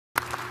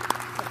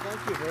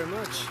Thank you very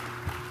much.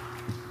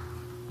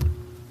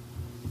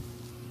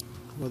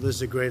 Well, this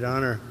is a great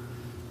honor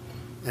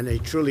and a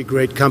truly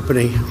great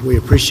company. We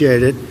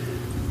appreciate it.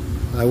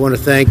 I want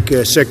to thank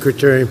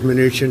Secretary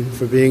Mnuchin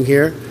for being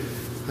here.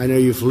 I know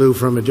you flew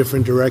from a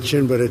different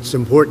direction, but it's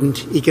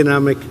important.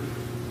 Economic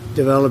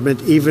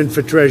development, even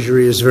for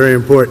Treasury, is very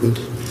important.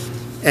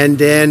 And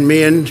Dan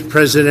Meehan,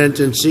 President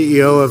and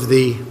CEO of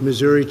the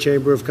Missouri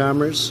Chamber of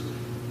Commerce.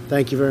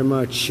 Thank you very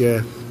much,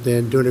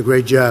 Dan, doing a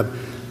great job.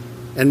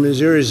 And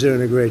Missouri's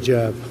doing a great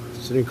job.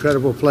 It's an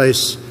incredible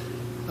place.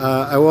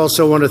 I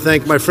also want to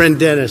thank my friend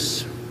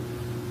Dennis.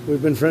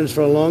 We've been friends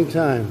for a long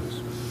time.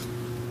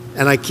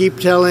 And I keep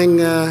telling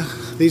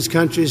these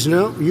countries,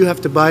 no, you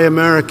have to buy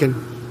American.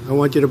 I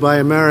want you to buy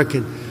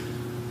American.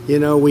 You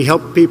know, we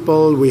help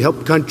people, we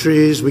help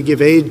countries, we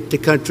give aid to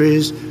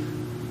countries.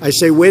 I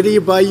say, where do you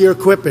buy your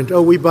equipment?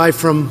 Oh, we buy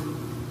from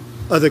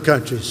other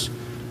countries.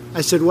 I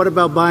said, what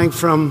about buying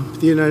from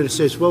the United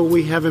States? Well,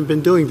 we haven't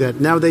been doing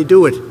that. Now they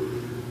do it.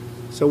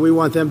 So we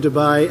want them to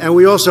buy, and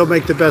we also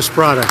make the best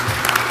product.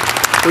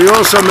 We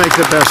also make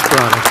the best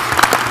product.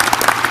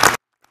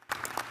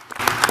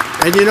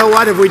 And you know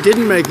what? If we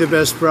didn't make the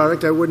best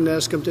product, I wouldn't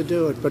ask them to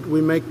do it. But we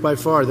make by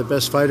far the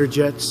best fighter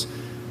jets.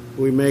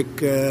 We make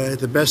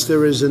the best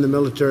there is in the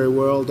military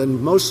world,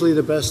 and mostly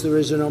the best there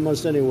is in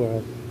almost any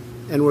world.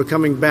 And we're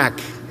coming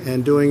back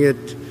and doing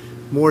it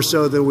more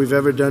so than we've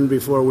ever done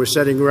before. We're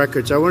setting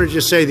records. I want to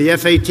just say the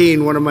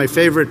F-18, one of my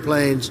favorite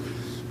planes,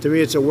 to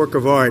me it's a work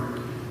of art,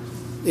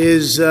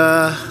 is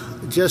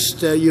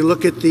you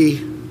look at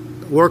the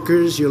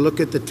workers, you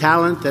look at the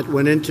talent that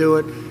went into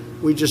it.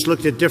 We just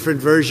looked at different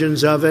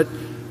versions of it.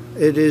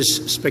 It is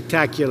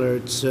spectacular.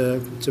 It's a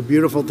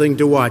beautiful thing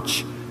to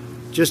watch.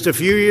 Just a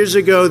few years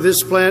ago,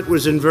 this plant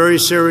was in very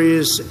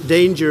serious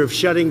danger of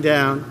shutting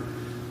down.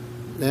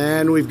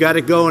 And we've got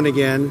it going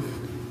again.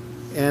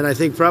 And I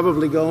think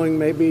probably going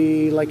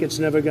maybe like it's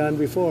never gone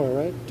before,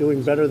 right?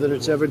 Doing better than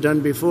it's ever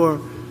done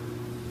before.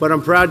 But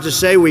I'm proud to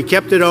say we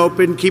kept it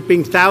open,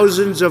 keeping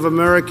thousands of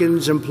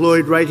Americans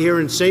employed right here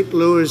in St.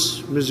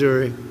 Louis,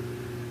 Missouri.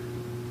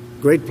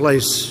 Great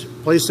place.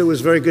 Place that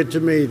was very good to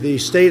me. The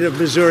state of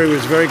Missouri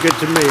was very good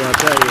to me, I'll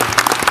tell you.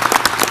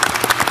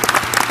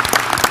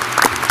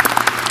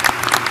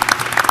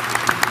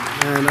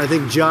 And I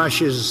think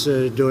Josh is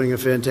doing a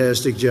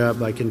fantastic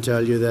job. I can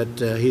tell you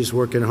that he's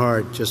working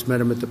hard. Just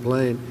met him at the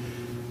plane.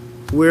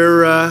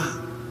 We're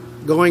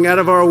going out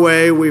of our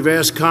way. We've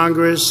asked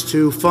Congress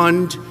to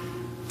fund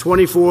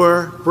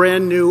 24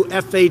 brand new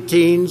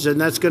F-18s,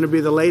 and that's going to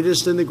be the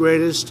latest and the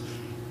greatest.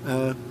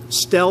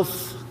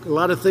 Stealth, a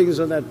lot of things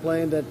on that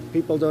plane that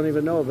people don't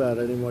even know about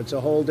anymore. It's a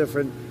whole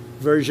different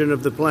version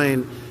of the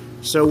plane.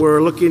 So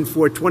we're looking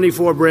for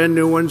 24 brand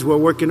new ones. We're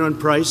working on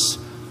price.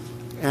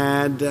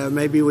 And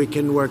maybe we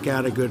can work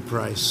out a good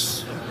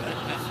price.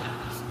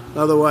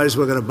 Otherwise,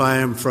 we're going to buy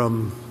them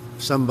from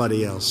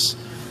somebody else.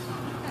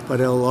 But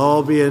it'll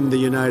all be in the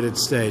United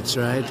States,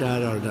 right? I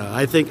don't know.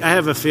 I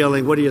have a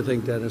feeling. What do you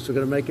think, Dennis? We're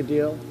going to make a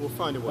deal? We'll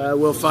find a way.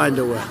 We'll find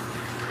a way.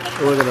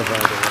 We're going to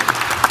find a way.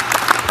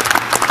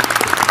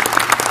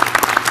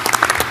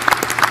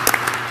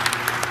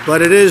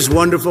 But it is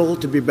wonderful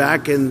to be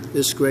back in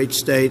this great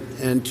state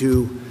and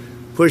to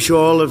push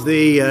all of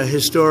the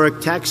historic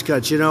tax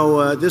cuts. You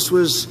know, this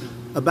was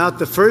about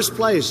the first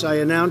place I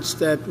announced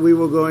that we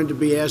were going to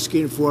be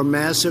asking for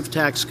massive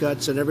tax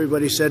cuts, and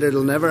everybody said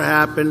it'll never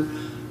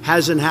happen.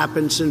 Hasn't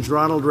happened since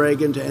Ronald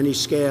Reagan to any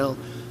scale,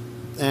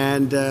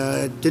 and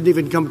didn't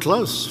even come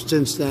close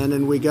since then.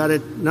 And we got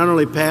it not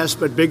only passed,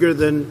 but bigger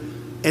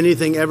than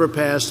anything ever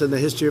passed in the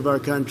history of our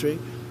country.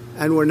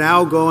 And we're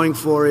now going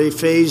for a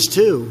phase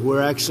two.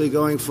 We're actually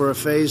going for a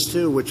phase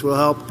two, which will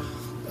help.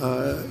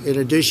 In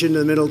addition to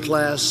the middle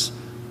class,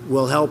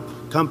 will help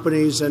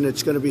companies, and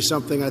it's going to be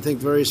something I think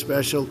very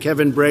special.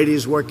 Kevin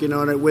Brady's working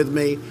on it with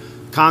me.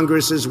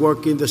 Congress is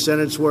working. The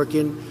Senate's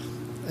working.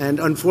 And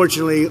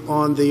unfortunately,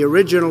 on the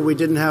original, we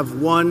didn't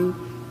have one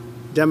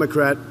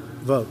Democrat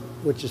vote,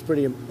 which is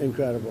pretty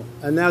incredible.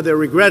 And now they're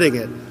regretting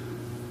it.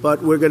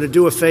 But we're going to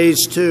do a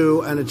phase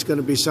two, and it's going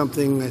to be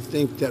something I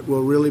think that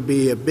will really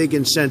be a big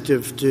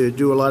incentive to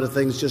do a lot of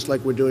things just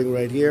like we're doing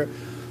right here,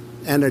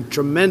 and a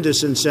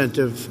tremendous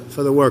incentive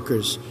for the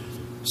workers.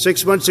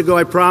 6 months ago,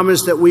 I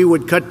promised that we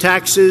would cut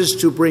taxes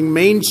to bring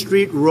Main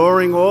Street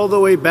roaring all the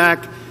way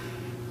back,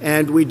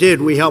 and we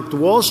did. We helped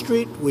Wall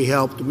Street, we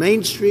helped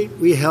Main Street,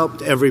 we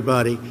helped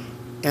everybody.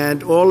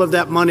 And all of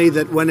that money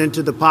that went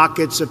into the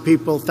pockets of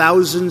people,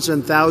 thousands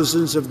and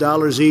thousands of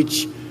dollars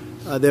each,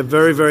 they're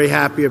very, very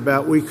happy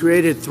about. We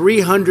created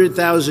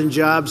 300,000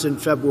 jobs in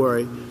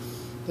February.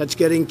 That's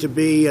getting to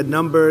be a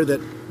number that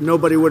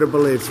nobody would have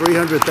believed,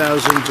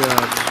 300,000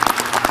 jobs.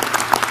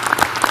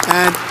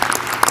 And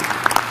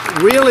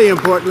really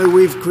importantly,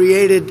 we've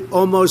created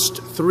almost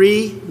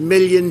 3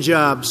 million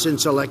jobs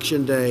since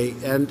Election Day.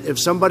 And if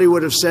somebody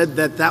would have said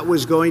that that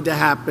was going to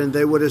happen,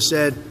 they would have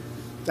said,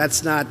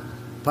 that's not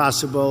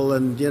possible.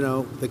 And, you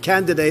know, the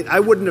candidate,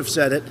 I wouldn't have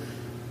said it.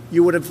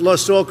 You would have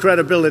lost all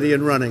credibility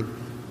in running.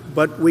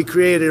 but we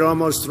created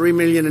almost 3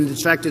 million, and in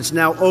fact, it's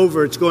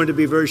going to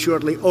be very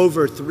shortly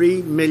over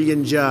 3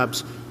 million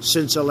jobs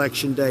since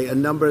Election Day, a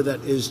number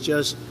that is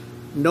just,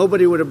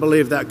 nobody would have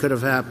believed that could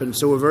have happened,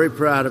 so we're very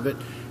proud of it.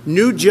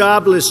 New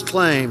jobless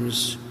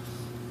claims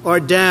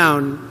are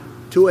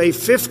down to a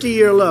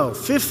 50-year low,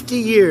 50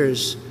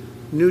 years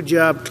new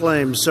job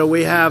claims. So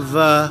we have,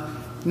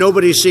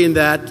 nobody's seen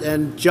that,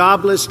 and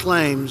jobless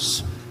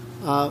claims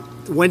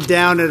went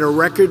down at a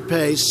record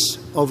pace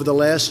over the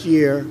last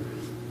year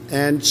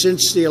and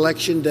since the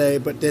Election Day,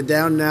 but they're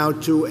down now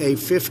to a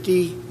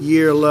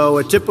 50-year low.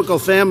 A typical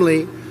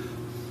family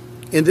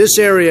in this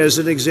area, as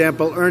an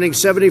example, earning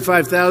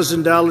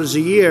 $75,000 a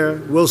year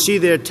will see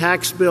their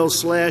tax bill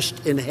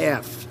slashed in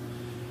half.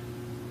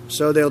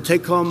 So they'll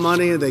take home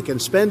money and they can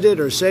spend it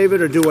or save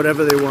it or do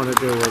whatever they want to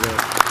do with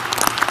it.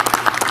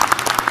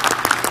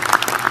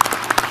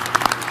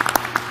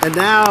 And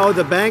now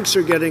the banks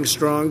are getting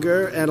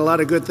stronger and a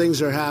lot of good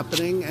things are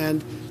happening,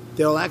 and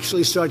they'll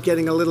actually start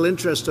getting a little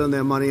interest on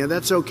their money, and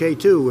that's okay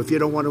too. If you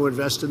don't want to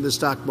invest in the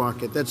stock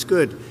market, that's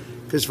good,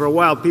 because for a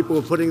while people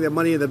were putting their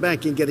money in the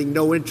bank and getting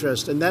no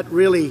interest, and that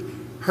really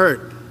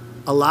hurt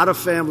a lot of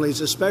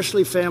families,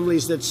 especially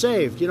families that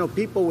saved. You know,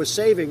 people were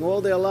saving all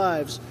their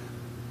lives,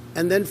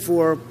 and then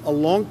for a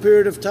long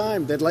period of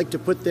time they'd like to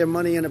put their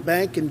money in a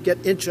bank and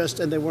get interest,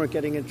 and they weren't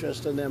getting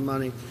interest on their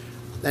money,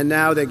 and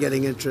now they're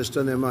getting interest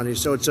on their money.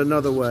 So it's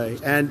another way.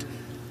 And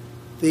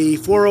the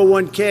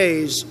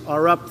 401ks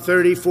are up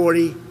 30,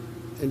 40,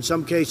 in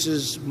some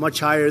cases much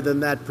higher than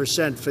that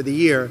percent for the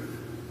year,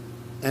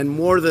 and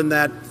more than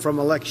that from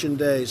Election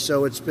Day.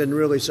 So it's been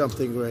really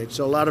something great.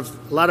 So a lot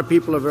of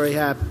people are very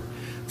happy.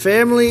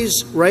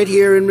 Families right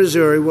here in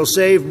Missouri will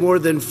save more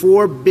than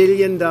 $4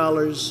 billion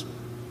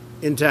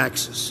in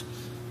taxes.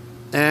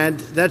 And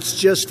that's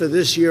just for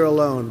this year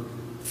alone,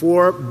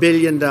 $4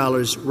 billion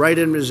right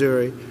in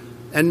Missouri.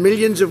 And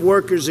millions of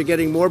workers are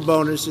getting more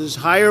bonuses,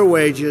 higher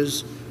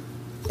wages,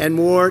 and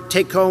more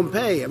take-home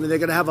pay. I mean, they're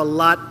going to have a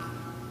lot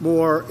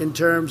more in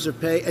terms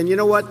of pay. And you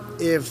know what?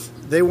 If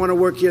they want to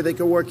work here, they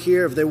can work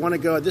here. If they want to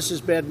go, this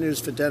is bad news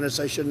for Dennis,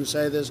 I shouldn't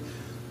say this,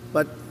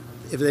 but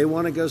if they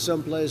want to go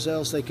someplace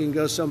else, they can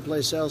go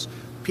someplace else.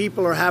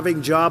 People are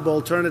having job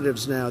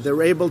alternatives now.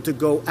 They're able to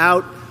go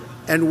out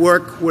and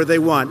work where they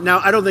want.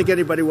 Now, I don't think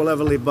anybody will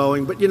ever leave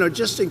Boeing, but, you know,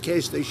 just in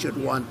case they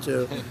should want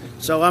to.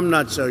 So I'm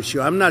not so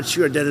sure. I'm not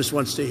sure Dennis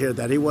wants to hear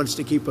that. He wants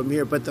to keep them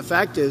here. But the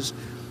fact is,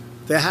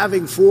 they're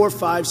having 4,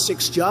 5,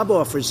 6 job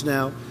offers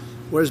now,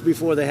 whereas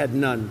before they had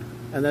none.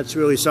 And that's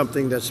really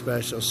something that's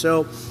special.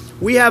 So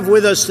we have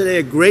with us today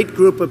a great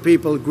group of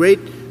people,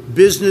 great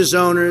business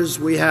owners.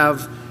 We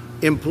have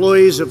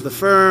employees of the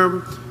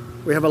firm.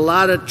 We have a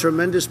lot of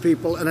tremendous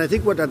people. And I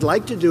think what I'd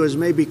like to do is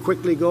maybe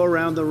quickly go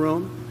around the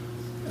room,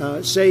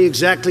 say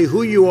exactly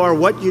who you are,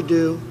 what you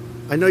do.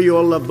 I know you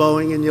all love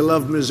Boeing and you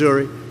love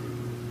Missouri,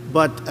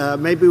 but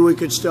maybe we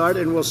could start,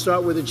 and we'll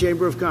start with the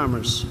Chamber of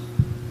Commerce.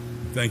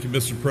 Thank you,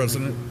 Mr.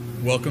 President.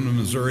 Welcome to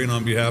Missouri, and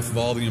on behalf of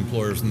all the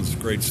employers in this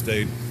great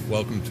state,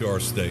 welcome to our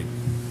state.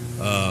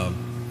 I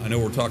know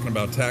we're talking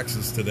about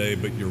taxes today,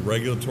 but your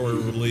regulatory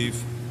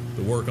relief,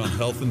 the work on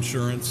health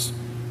insurance,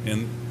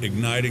 and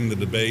igniting the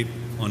debate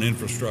on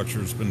infrastructure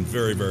has been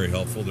very, very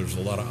helpful. There's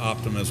a lot of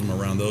optimism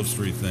around those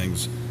three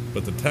things,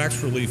 but the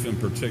tax relief in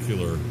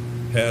particular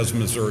has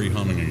Missouri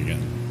humming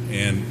again.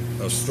 And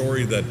a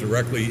story that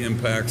directly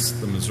impacts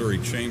the Missouri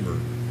Chamber: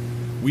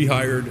 we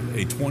hired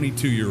a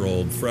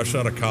 22-year-old fresh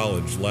out of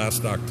college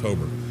last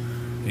October,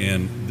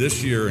 and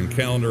this year in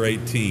calendar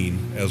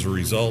 18, as a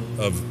result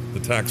of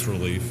the tax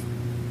relief,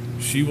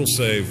 she will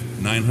save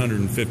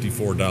 $954.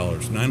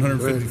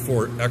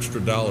 $954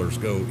 extra dollars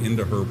go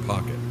into her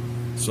pocket.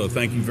 So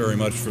thank you very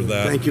much for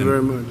that. Thank you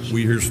very much.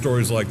 We hear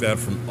stories like that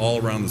from all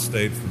around the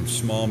state, from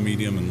small,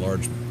 medium, and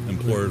large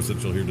employers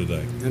that you'll hear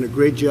today. And a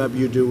great job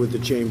you do with the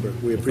Chamber.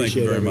 We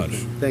appreciate it. Thank you very much.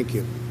 Thank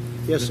you.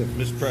 Yes, sir.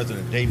 Mr.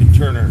 President, David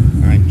Turner.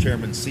 I'm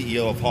Chairman and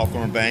CEO of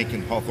Hawthorne Bank,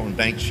 and Hawthorne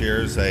Bank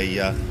Shares,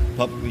 a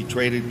publicly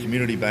traded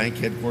community bank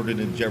headquartered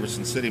in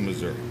Jefferson City,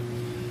 Missouri.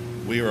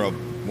 We are a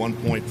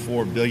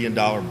 $1.4 billion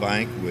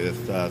bank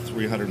with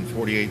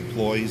 348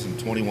 employees and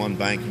 21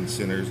 banking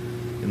centers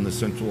in the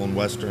central and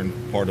western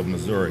part of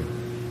Missouri.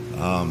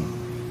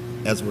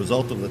 As a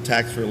result of the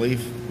tax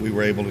relief, we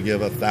were able to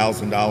give a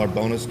 $1,000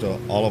 bonus to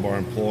all of our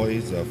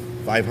employees, a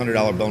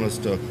 $500 bonus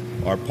to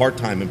our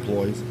part-time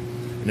employees.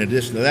 In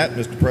addition to that,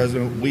 Mr.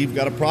 President, we've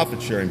got a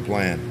profit-sharing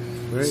plan.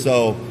 Great.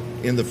 So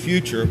in the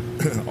future,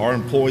 our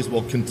employees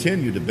will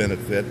continue to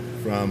benefit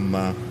from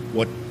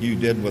what you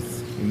did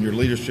in your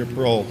leadership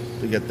role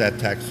to get that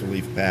tax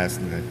relief passed,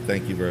 and I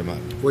thank you very much.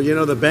 Well, you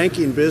know, the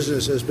banking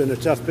business has been a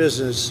tough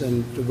business,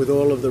 and with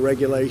all of the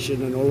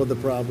regulation and all of the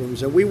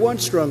problems, and we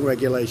want strong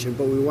regulation,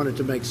 but we want it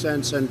to make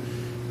sense. And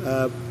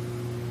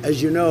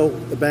as you know,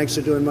 the banks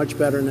are doing much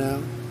better now,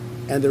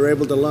 and they're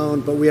able to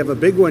loan, but we have a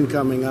big one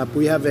coming up.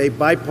 We have a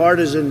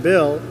bipartisan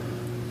bill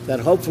that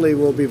hopefully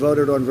will be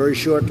voted on very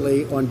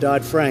shortly on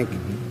Dodd-Frank,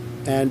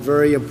 and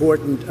very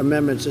important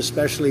amendments,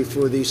 especially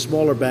for the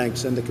smaller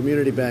banks and the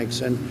community banks.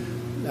 And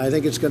I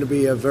think it's going to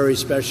be a very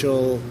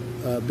special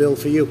bill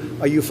for you.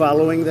 Are you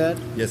following that?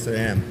 Yes, I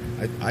am.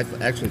 I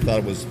actually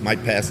thought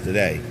might pass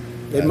today.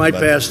 It might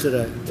pass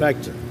today. In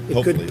fact,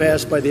 it could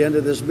pass by the end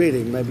of this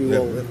meeting. Maybe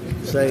we'll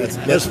say,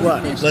 guess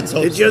what? Let's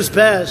hope it just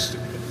passed.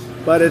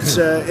 But I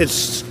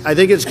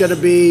think it's going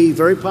to be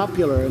very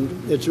popular,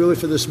 and it's really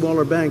for the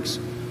smaller banks.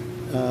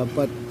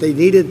 But they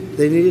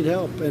needed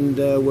help, and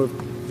we're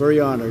very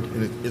honored.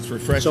 And it's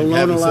refreshing. So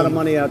loan a lot of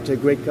money out to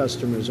great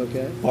customers,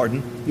 okay?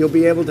 Pardon? You'll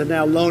be able to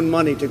now loan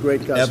money to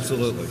great customers.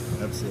 Absolutely.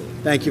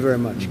 Thank you very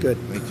much. Good.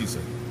 Thank you,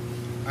 sir.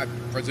 Hi,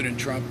 President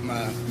Trump.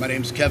 My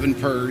name's Kevin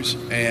Purz,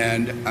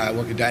 and I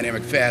work at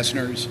Dynamic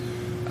Fasteners.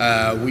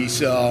 We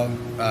sell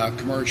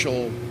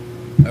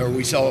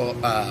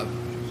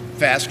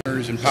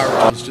fasteners and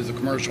power tools to the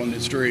commercial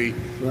industry,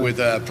 right, with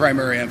a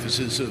primary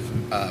emphasis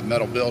of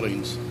metal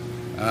buildings.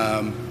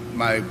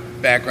 My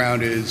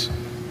background is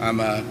I'm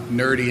a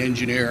nerdy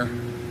engineer,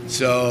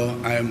 so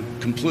I'm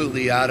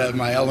completely out of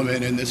my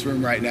element in this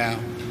room right now.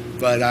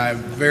 But I'm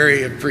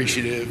very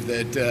appreciative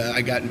that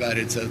I got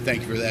invited, so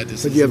thank you for that.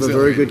 But you have a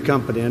very good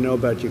company. I know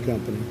about your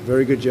company.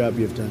 Very good job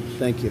you've done.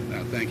 Thank you.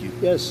 No, thank you.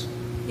 Yes.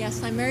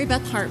 Yes, I'm Mary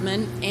Beth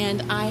Hartman,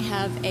 and I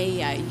have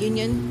a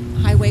union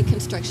highway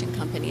construction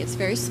company. It's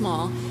very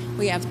small.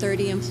 We have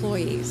 30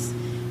 employees.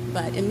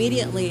 But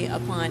immediately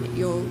upon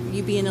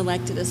you being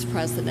elected as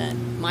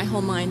president, my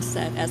whole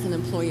mindset as an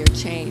employer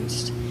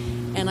changed.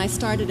 And I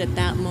started at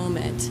that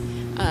moment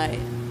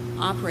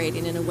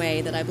operating in a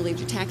way that I believed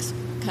your tax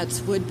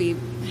cuts would be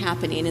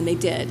happening, and they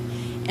did.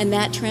 And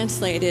that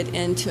translated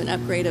into an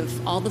upgrade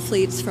of all the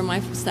fleets for my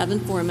 7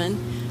 foremen.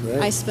 Great.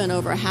 I spent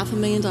over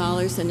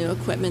 $500,000 in new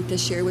equipment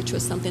this year, which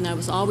was something I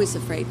was always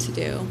afraid to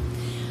do.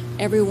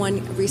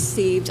 Everyone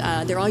received,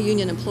 they're all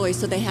union employees,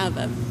 so they have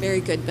a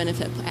very good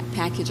benefit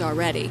package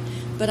already.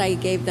 But I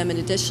gave them an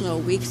additional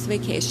week's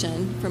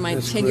vacation for my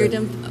tenured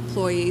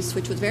employees,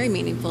 which was very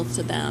meaningful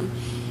to them,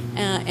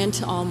 and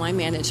to all my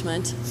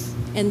management.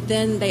 And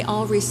then they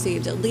all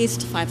received at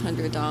least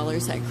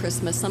 $500 at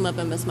Christmas, some of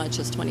them as much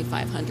as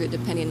 $2,500,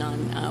 depending on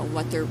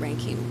what their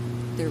ranking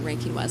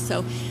was.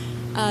 So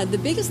the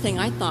biggest thing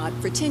I thought,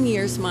 for 10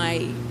 years, my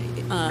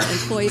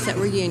employees that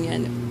were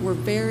union were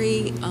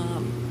very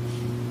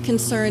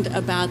concerned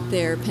about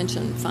their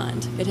pension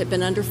fund. It had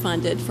been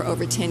underfunded for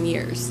over 10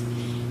 years.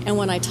 And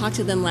when I talked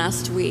to them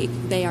last week,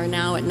 they are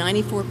now at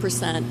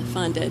 94%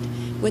 funded,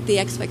 with the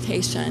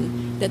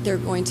expectation that they're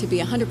going to be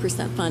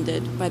 100%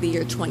 funded by the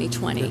year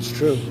 2020. That's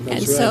true.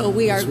 That's right. So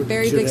we are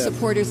very big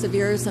supporters of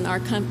yours and our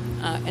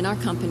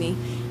company,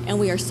 and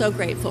we are so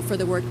grateful for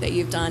the work that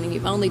you've done, and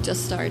you've only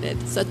just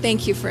started. So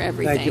thank you for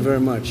everything. Thank you very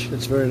much.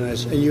 That's very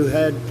nice. And you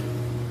had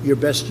your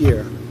best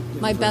year.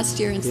 My best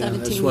year in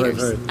 17 that's what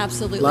years. I've heard.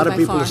 Absolutely, a lot of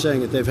people far. are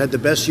saying it. They've had the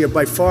best year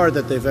by far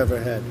that they've ever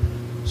had.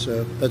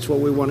 So that's what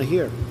we want to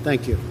hear.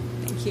 Thank you.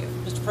 Thank you.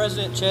 Mr.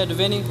 President, Chad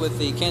Deviney with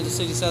the Kansas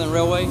City Southern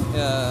Railway,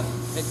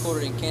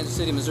 headquartered in Kansas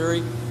City,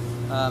 Missouri.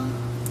 I'd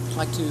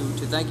like to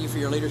thank you for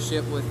your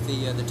leadership with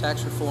the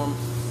tax reform.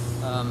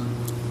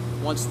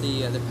 Once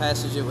the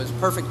passage, it was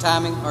perfect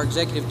timing. Our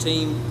executive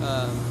team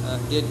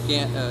did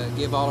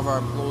give all of our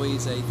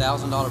employees a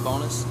 $1,000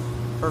 bonus.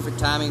 Perfect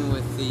timing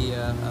with the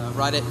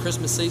right at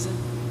Christmas season,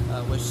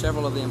 which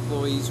several of the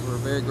employees were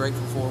very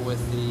grateful for, with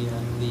the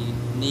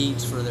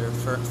needs for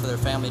their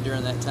family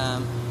during that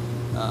time.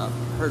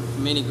 Heard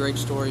many great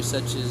stories,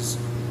 such as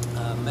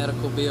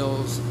medical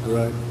bills,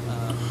 right,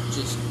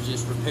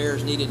 just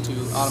repairs needed to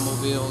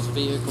automobiles,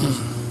 vehicles.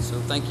 So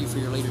thank you for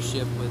your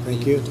leadership with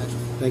the tax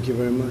reform. Thank you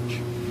very much.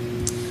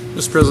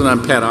 Mr. President,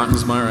 I'm Pat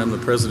Ottensmeyer. I'm the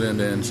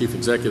President and Chief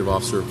Executive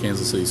Officer of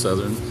Kansas City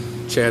Southern.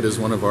 Chad is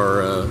one of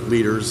our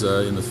leaders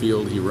in the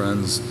field. He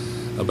runs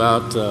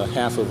about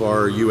half of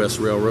our U.S.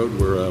 railroad.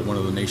 We're one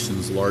of the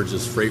nation's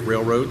largest freight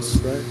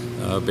railroads,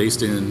 right,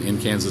 based in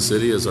Kansas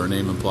City, as our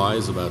name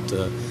implies, about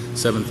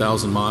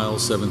 7,000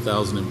 miles,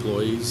 7,000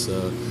 employees,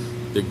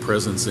 big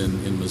presence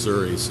in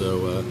Missouri.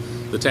 So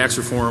the tax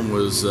reform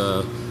was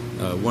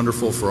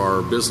wonderful for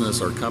our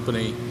business, our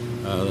company.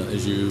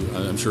 As you,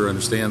 I'm sure,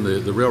 understand,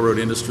 the railroad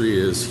industry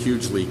is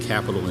hugely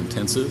capital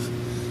intensive.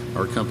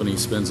 Our company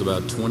spends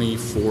about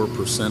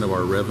 24% of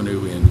our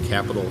revenue in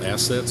capital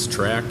assets,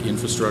 track,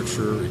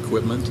 infrastructure,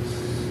 equipment,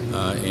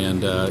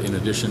 and in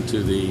addition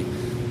to the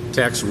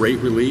tax rate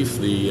relief,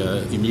 the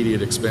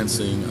immediate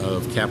expensing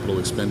of capital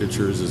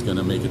expenditures is going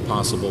to make it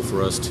possible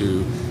for us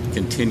to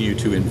continue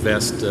to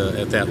invest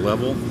at that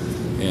level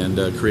and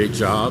create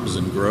jobs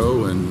and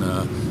grow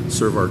and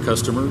serve our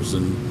customers.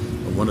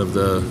 And one of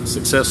the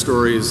success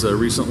stories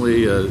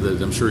recently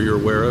that I'm sure you're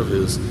aware of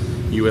is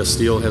U.S.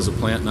 Steel has a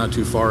plant not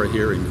too far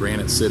here in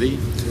Granite City.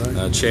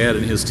 Right. Chad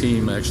and his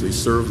team actually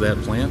serve that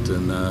plant,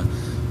 and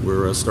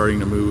we're starting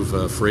to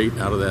move freight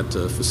out of that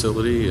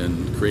facility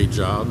and create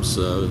jobs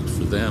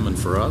for them and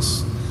for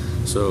us.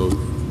 So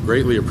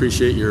greatly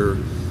appreciate your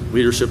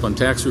leadership on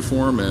tax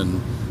reform,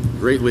 and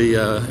greatly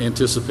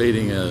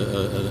anticipating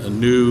a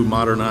new,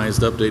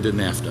 modernized, updated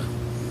NAFTA.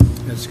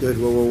 That's good.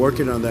 Well, we're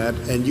working on that.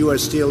 And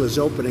U.S. Steel is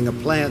opening a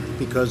plant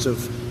because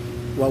of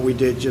what we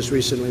did just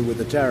recently with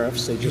the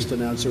tariffs. They just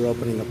announced they're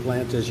opening a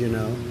plant, as you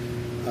know.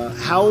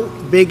 How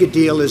big a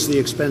deal is the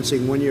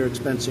expensing when you're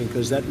expensing?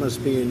 Because that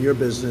must be in your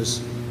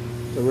business,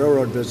 the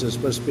railroad business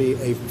must be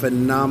a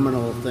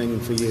phenomenal thing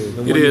for you.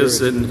 It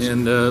is,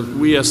 and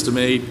we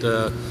estimate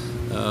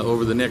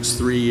over the next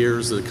 3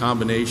 years the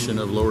combination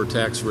of lower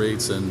tax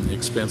rates and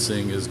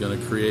expensing is going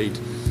to create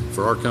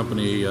for our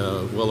company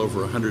well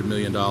over $100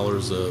 million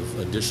of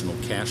additional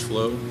cash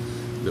flow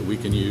that we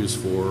can use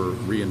for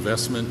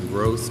reinvestment,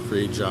 growth,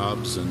 create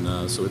jobs,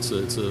 and so it's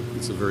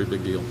a very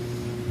big deal.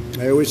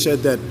 I always said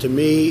that to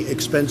me,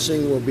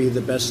 expensing will be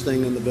the best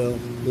thing in the bill.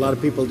 A lot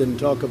of people didn't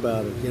talk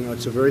about it. You know,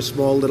 it's a very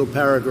small little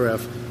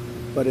paragraph,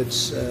 but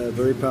it's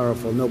very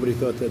powerful. Nobody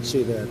thought they'd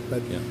see that.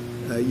 But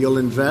you'll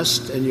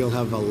invest and you'll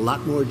have a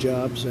lot more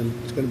jobs, and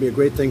it's going to be a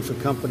great thing for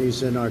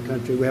companies in our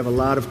country. We have a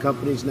lot of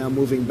companies now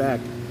moving back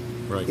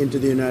into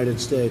the United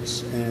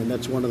States, and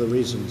that's one of the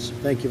reasons.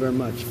 Thank you very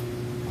much.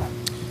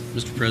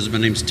 Mr. President,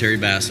 my name is Terry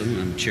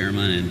Bassam. I'm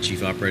Chairman and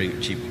Chief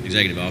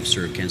Executive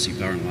Officer of Kansas City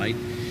Power and Light.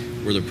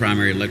 We're the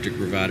primary electric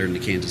provider in the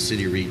Kansas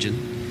City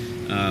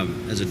region.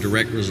 As a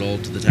direct result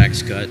of the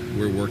tax cut,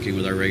 we're working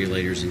with our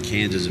regulators in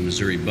Kansas and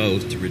Missouri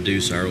both to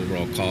reduce our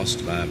overall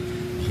cost by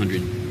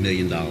 $100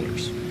 million.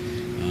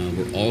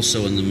 We're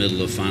also in the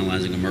middle of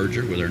finalizing a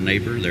merger with our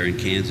neighbor there in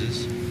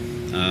Kansas,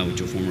 which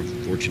will form a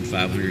Fortune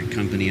 500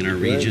 company in our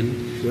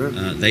region. Sure.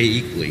 They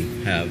equally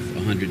have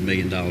 $100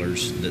 million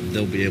that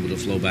they'll be able to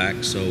flow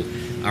back. So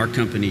our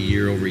company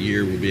year over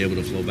year will be able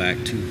to flow back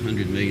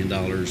 $200 million,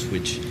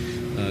 which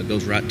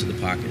goes right to the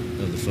pocket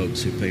of the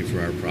folks who pay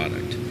for our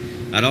product.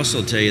 I'd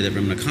also tell you that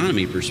from an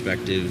economy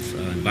perspective,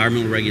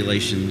 environmental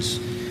regulations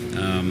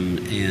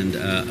and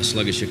a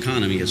sluggish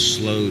economy has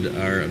slowed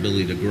our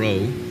ability to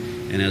grow,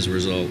 and as a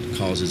result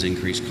causes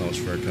increased costs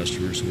for our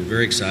customers. So we're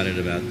very excited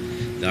about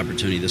the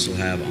opportunity this will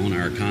have on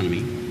our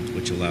economy,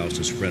 which allows us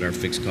to spread our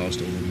fixed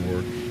cost over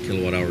more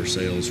kilowatt-hour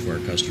sales for our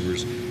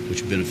customers,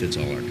 which benefits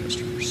all our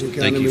customers. So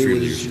thank you for your leadership. The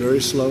economy was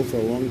very slow for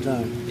a long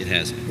time. It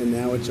has. And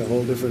now it's a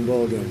whole different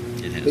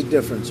ballgame. It has. Big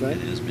difference, right?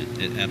 It has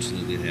been. It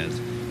absolutely has.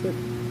 Good.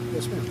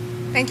 Yes, ma'am.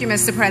 Thank you,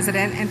 Mr.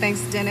 President, and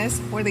thanks, Dennis,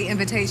 for the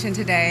invitation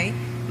today.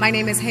 My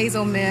name is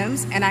Hazel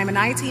Mims, and I'm an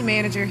IT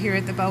manager here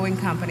at the Boeing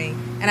Company,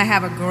 and I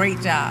have a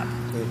great job.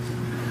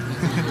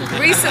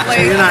 Recently,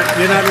 so you're not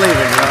leaving,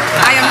 right?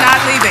 I am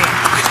not leaving.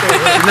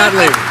 You're not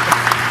leaving.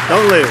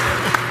 Don't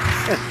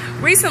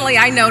leave. Recently,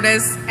 I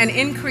noticed an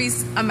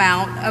increased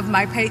amount of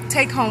my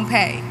take-home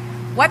pay.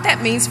 What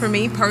that means for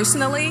me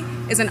personally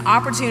is an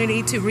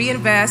opportunity to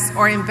reinvest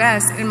or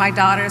invest in my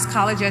daughter's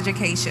college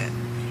education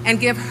and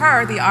give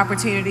her the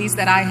opportunities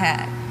that I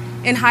had.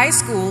 In high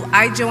school,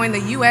 I joined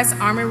the U.S.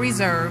 Army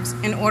Reserves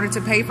in order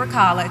to pay for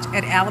college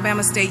at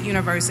Alabama State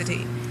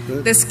University.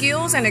 Good. The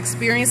skills and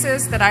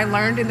experiences that I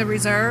learned in the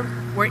reserve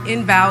were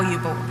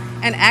invaluable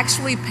and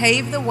actually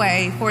paved the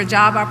way for a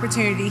job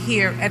opportunity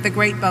here at the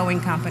great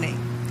Boeing Company.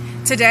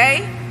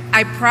 Today,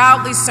 I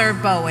proudly serve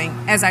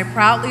Boeing as I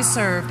proudly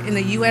served in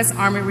the U.S.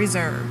 Army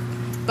Reserve.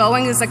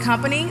 Boeing is a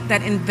company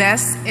that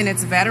invests in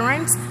its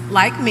veterans,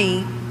 like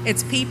me,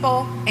 its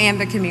people, and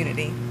the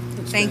community.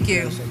 Thank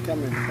you.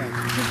 Come in. Thank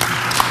you.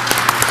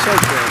 So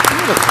good.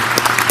 Beautiful.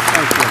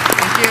 Thank you.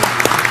 Thank you.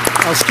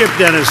 I'll skip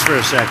Dennis for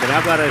a second.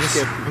 How about I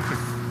skip?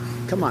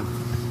 Come on.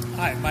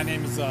 Hi, my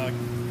name is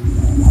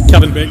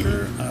Kevin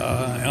Baker,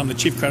 and I'm the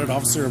Chief Credit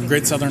Officer of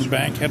Great Southern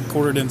Bank,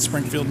 headquartered in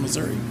Springfield,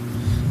 Missouri.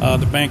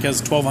 The bank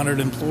has 1,200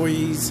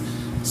 employees,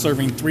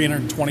 serving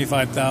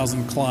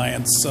 325,000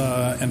 clients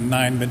in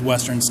 9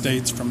 Midwestern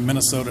states from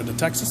Minnesota to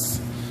Texas.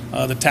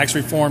 The tax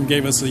reform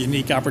gave us a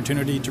unique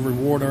opportunity to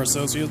reward our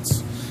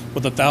associates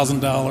with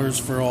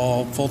 $1,000 for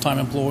all full-time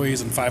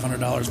employees and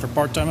 $500 for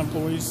part-time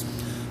employees.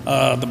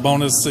 The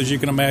bonus, as you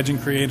can imagine,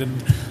 created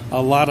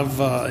a lot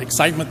of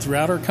excitement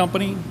throughout our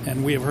company,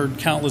 and we have heard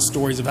countless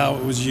stories of how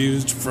it was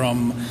used,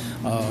 from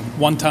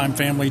one-time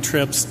family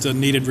trips to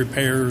needed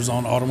repairs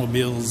on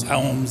automobiles,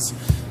 homes,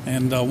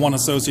 and one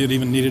associate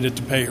even needed it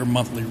to pay her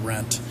monthly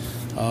rent.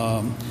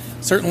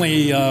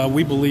 Certainly,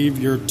 we believe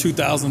your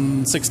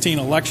 2016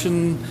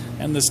 election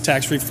and this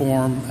tax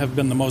reform have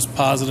been the most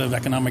positive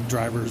economic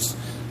drivers,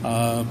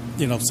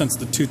 since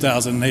the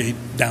 2008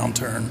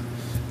 downturn.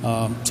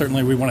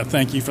 Certainly, we want to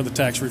thank you for the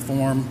tax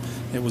reform.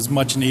 It was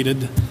much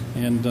needed,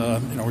 and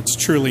it's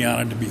truly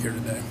honored to be here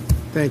today.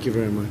 Thank you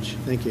very much.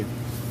 Thank you.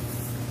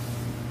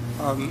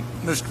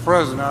 Mr.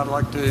 President, I'd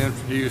like to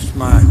introduce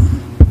my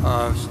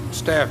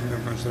staff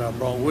members that I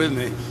brought with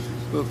me.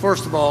 But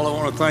first of all, I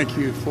want to thank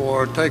you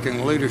for taking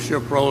a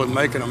leadership role in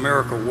making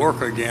America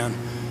work again.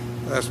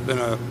 That's been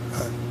a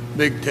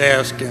big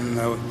task,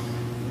 and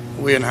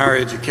we in higher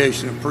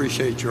education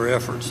appreciate your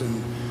efforts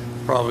and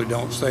probably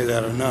don't say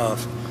that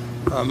enough.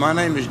 My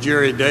name is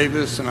Jerry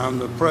Davis, and I'm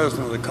the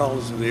president of the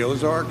College of the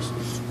Ozarks.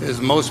 As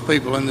most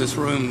people in this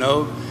room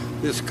know,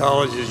 this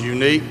college is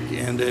unique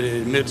and it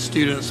admits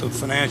students of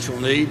financial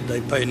need.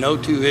 They pay no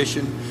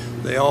tuition.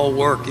 They all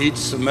work each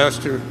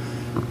semester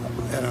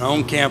at an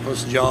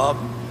on-campus job.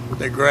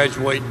 They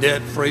graduate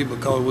debt-free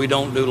because we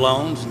don't do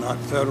loans, not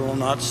federal,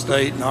 not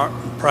state, not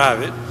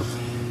private.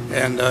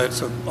 And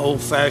it's an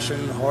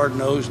old-fashioned,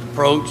 hard-nosed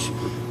approach.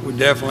 we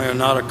definitely are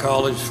not a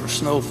college for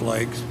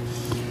snowflakes.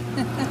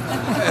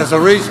 As a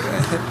reason,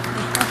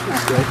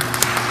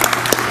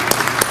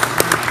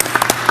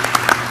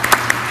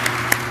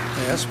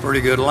 that's a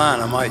pretty good line.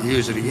 I might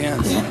use it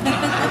again.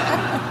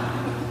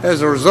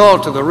 As a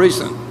result of the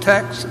recent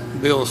tax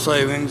bill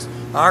savings,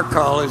 our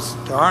college,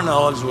 to our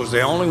knowledge, was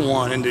the only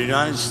one in the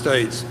United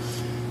States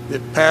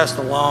that passed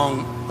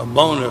along a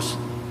bonus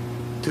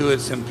to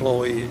its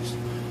employees.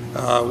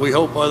 We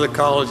hope other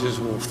colleges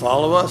will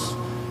follow us.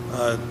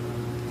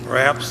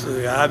 Perhaps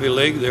the Ivy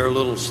League, they're a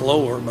little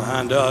slower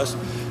behind us,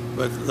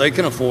 but they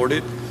can afford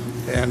it.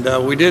 And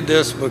we did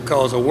this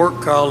because a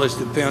work college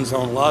depends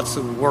on lots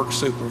of work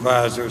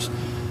supervisors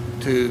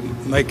to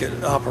make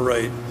it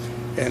operate.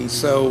 And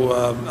so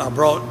I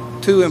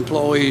brought 2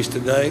 employees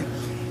today,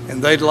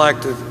 and they'd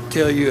like to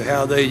tell you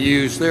how they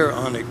use their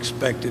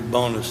unexpected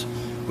bonus,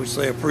 which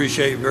they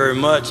appreciate very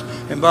much.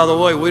 And by the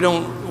way, we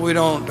don't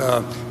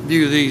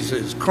view these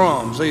as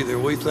crumbs either.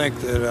 We think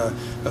that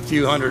a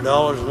few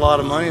 $100 is a lot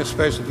of money,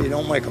 especially if you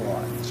don't make a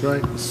lot. That's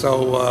right.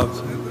 So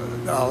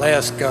I'll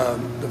ask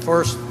the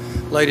first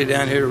lady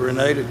down here,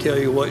 Renee, to tell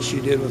you what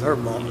she did with her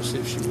bonus,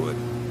 if she would.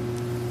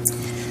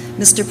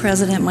 Mr.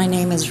 President, my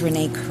name is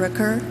Renee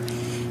Crooker,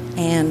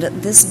 and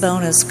this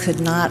bonus could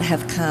not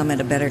have come at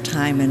a better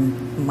time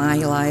in my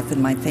life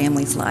and my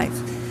family's life.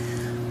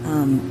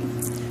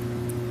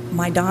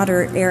 My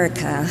daughter,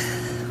 Erica,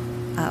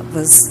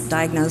 was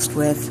diagnosed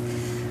with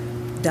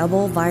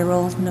double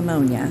viral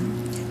pneumonia,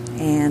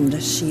 and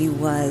she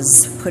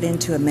was put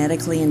into a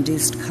medically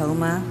induced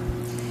coma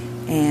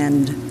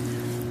and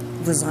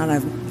was on a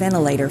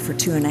ventilator for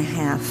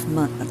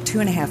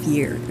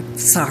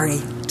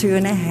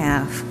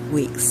 2.5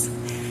 weeks.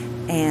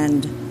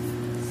 And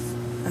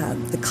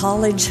the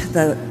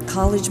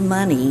college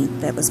money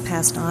that was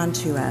passed on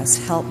to us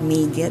helped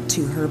me get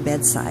to her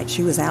bedside.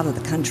 She was out of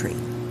the country.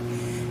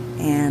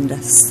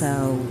 And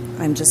so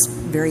I'm just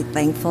very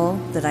thankful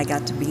that I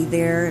got to be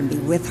there and be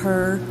with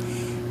her.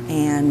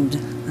 And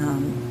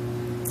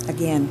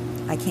again,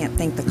 I can't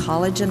thank the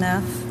college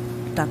enough,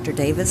 Dr.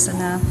 Davis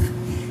enough,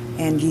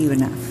 and you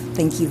enough.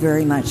 Thank you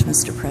very much,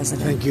 Mr.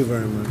 President. Thank you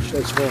very much.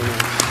 That's very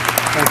nice.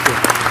 Thank you.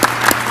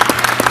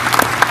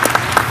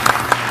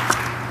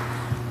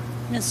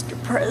 Mr.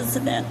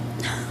 President,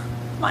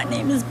 my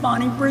name is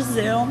Bonnie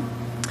Brazil,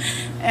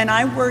 and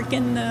I work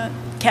in the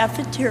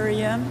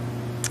cafeteria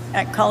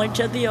at College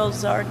of the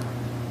Ozarks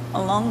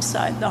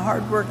alongside the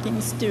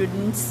hardworking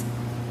students.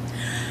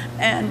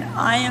 And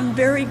I am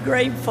very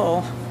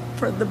grateful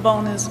for the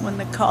bonus when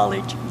the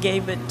college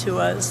gave it to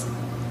us.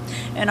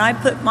 And I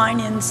put mine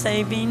in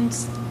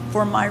savings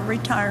for my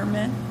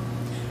retirement.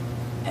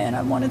 And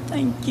I want to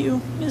thank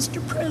you,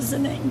 Mr.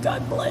 President, and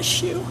God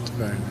bless you.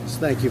 Very nice.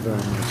 Thank you very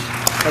much.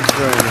 That's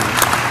very nice.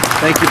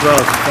 Thank you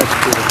both. That's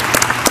beautiful.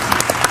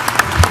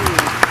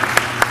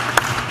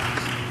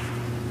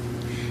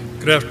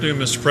 Good afternoon,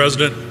 Mr.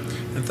 President,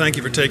 and thank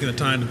you for taking the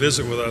time to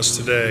visit with us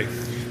today.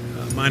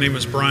 My name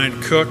is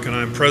Brian Cook, and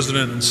I'm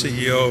President and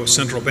CEO of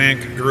Central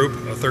Bank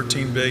Group, a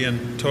 $13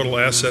 billion total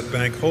asset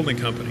bank holding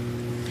company.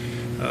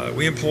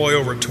 We employ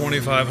over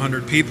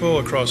 2,500 people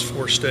across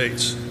 4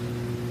 states.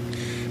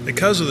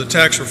 Because of the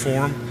tax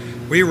reform,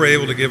 we were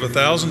able to give a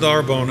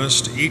 $1,000 bonus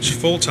to each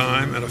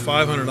full-time and a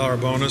 $500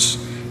 bonus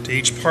to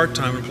each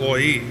part-time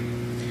employee.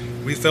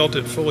 We felt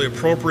it fully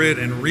appropriate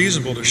and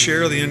reasonable to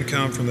share the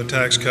income from the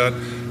tax cut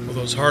with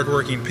those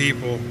hardworking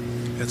people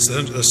at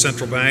the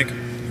central bank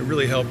who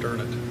really helped earn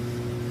it.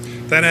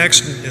 That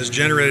action has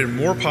generated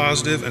more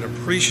positive and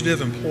appreciative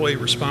employee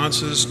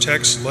responses,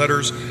 texts,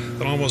 letters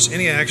than almost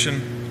any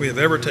action we have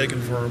ever taken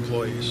for our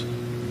employees.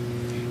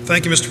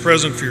 Thank you, Mr.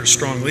 President, for your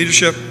strong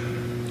leadership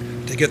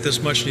to get this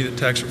much-needed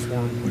tax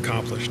reform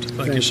accomplished.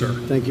 Thank you, sir.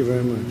 Thank you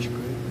very much.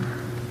 Great.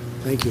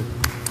 Thank you.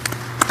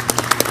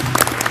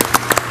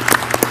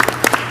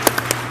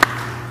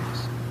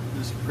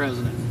 Mr.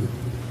 President,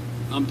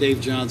 I'm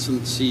Dave Johnson,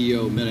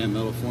 CEO of Mid-Am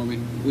Metal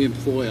Forming. We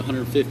employ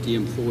 150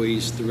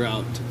 employees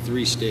throughout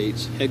 3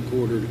 states,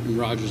 headquartered in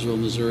Rogersville,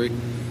 Missouri.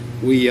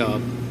 We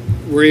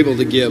were able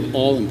to give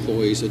all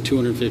employees a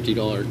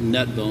 $250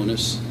 net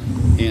bonus,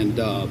 and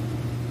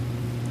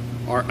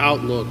our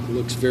outlook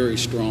looks very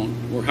strong.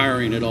 We're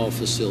hiring at all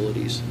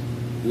facilities.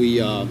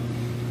 We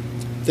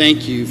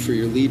thank you for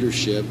your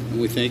leadership, and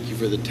we thank you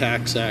for the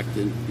Tax Act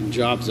and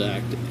Jobs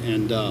Act,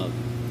 and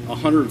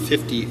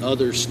 150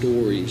 other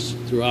stories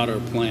throughout our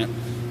plant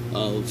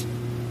of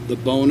the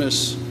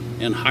bonus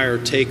and higher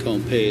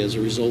take-home pay as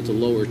a result of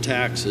lower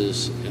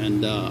taxes.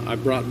 And I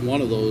brought one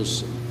of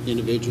those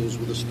individuals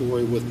with a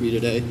story with me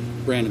today,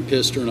 Brandon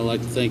Pister, and I'd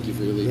like to thank you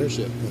for your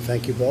leadership. Well,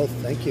 thank you both.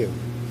 Thank you.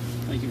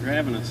 Thank you for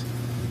having us.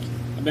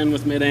 I've been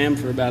with Mid-Am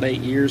for about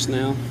 8 years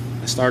now.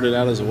 I started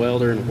out as a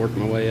welder and have worked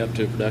my way up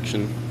to a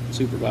production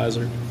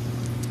supervisor.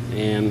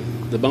 And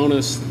the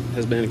bonus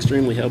has been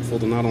extremely helpful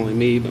to not only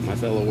me, but my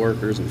fellow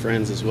workers and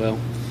friends as well.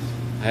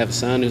 I have a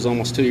son who's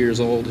almost 2 years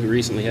old who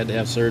recently had to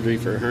have surgery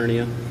for a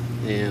hernia,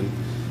 and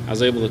I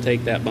was able to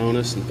take that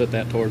bonus and put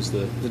that towards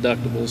the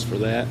deductibles for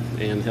that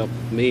and help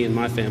me and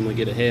my family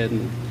get ahead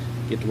and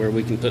get to where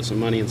we can put some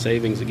money in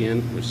savings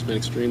again, which has been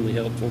extremely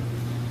helpful.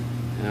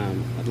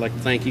 I'd like to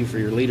thank you for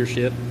your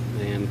leadership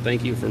and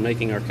thank you for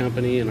making our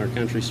company and our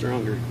country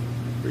stronger.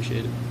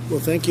 Appreciate it. Well,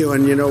 thank you.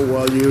 And, you know,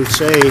 while you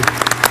say,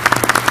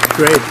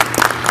 great,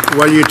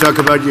 while you talk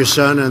about your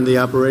son and the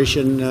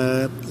operation,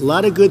 a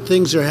lot of good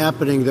things are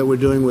happening that we're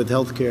doing with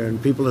healthcare,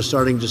 and people are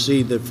starting to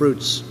see the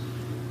fruits.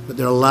 But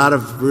there are a lot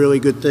of really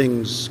good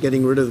things,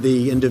 getting rid of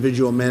the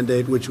individual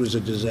mandate, which was a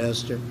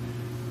disaster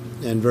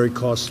and very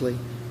costly.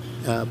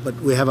 But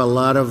we have a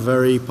lot of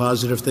very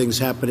positive things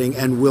happening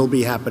and will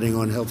be happening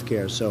on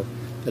healthcare. So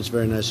that's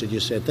very nice that you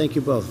said. Thank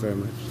you both very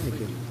much. Thank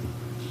you.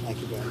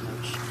 Thank you very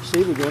much.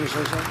 Steve, would you want to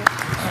say something?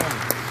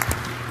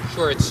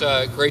 Sure. It's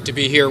great to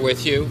be here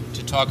with you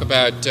to talk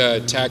about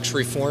tax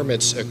reform.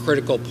 It's a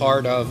critical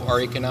part of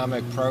our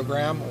economic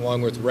program,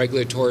 along with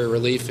regulatory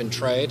relief and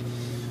trade.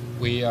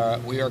 We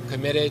are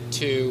committed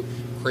to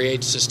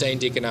create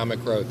sustained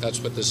economic growth.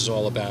 That's what this is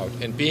all about.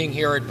 And being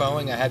here at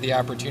Boeing, I had the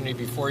opportunity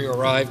before you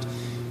arrived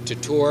to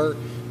tour.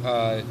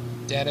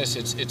 Dennis,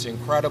 it's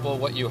incredible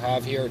what you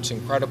have here. It's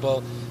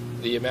incredible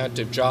the amount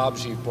of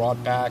jobs you've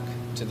brought back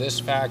to this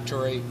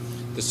factory,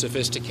 the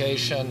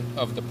sophistication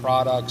of the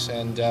products,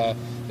 and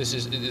this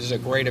is a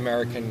great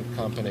American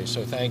company.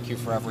 So thank you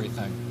for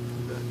everything.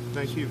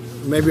 Thank you.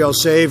 Maybe I'll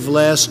save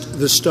last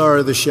the star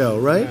of the show,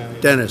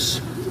 right? Dennis.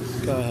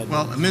 Go ahead.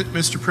 Well,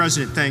 Mr.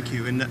 President, thank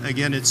you. And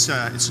again, it's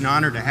an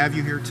honor to have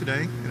you here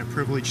today and a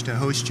privilege to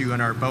host you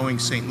in our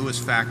Boeing St. Louis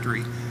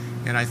factory.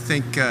 And I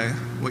think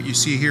what you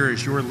see here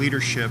is your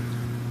leadership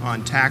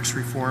on tax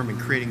reform and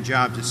creating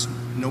jobs. It's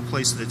no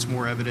place that's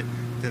more evident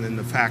than in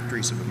the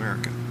factories of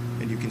America.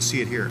 And you can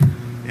see it here.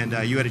 And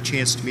you had a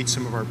chance to meet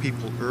some of our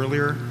people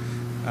earlier.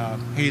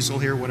 Hazel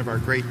here, one of our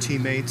great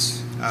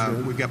teammates. Sure.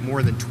 We've got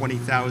more than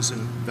 20,000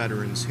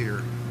 veterans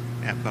here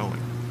at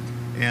Boeing.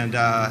 And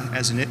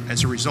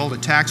as a result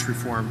of tax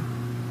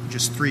reform,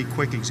 just 3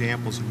 quick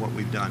examples of what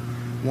we've done.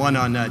 One,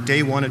 on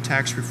day one of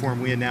tax reform,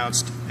 we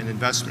announced an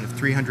investment of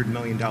 $300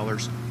 million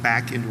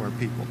back into our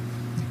people.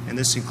 And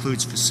this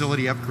includes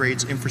facility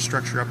upgrades,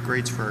 infrastructure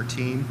upgrades for our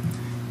team.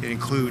 It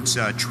includes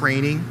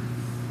training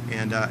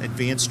and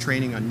advanced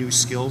training on new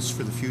skills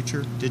for the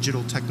future,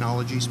 digital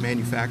technologies,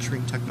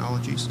 manufacturing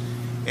technologies.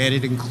 And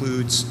it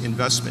includes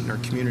investment in our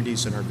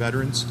communities and our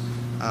veterans.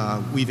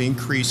 We've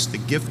increased the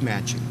gift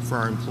matching for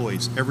our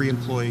employees. Every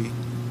employee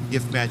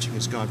gift matching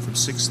has gone from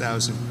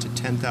 $6,000 to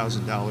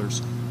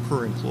 $10,000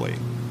 per employee,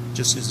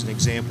 just as an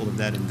example of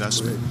that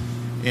investment.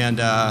 And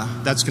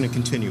that's going to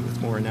continue with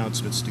more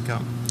announcements to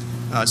come.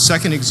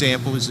 Second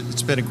example is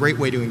it's been a great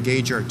way to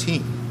engage our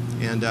team.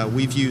 And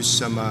we've used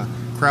some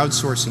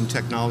crowdsourcing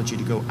technology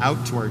to go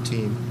out to our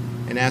team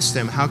and ask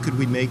them, how could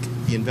we make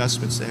the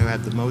investments that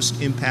have the most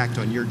impact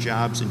on your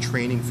jobs and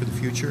training for the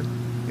future?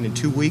 And in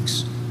 2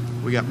 weeks,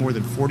 we got more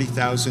than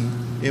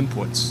 40,000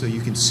 inputs. So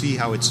you can see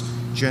how it's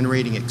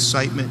generating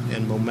excitement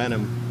and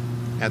momentum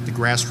at the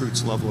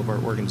grassroots level of our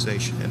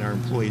organization, and our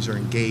employees are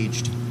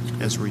engaged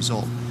as a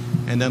result.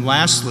 And then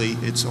lastly,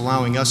 it's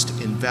allowing us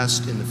to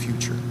invest in the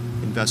future,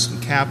 invest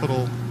in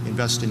capital,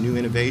 invest in new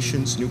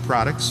innovations, new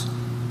products.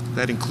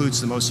 That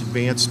includes the most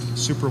advanced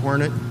Super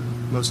Hornet,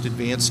 most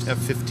advanced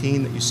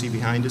F-15 that you see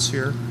behind us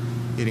here.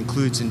 It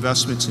includes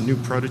investments in new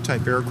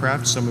prototype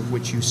aircraft, some of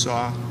which you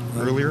saw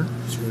earlier.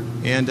 Sure.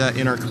 And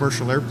in our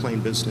commercial airplane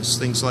business,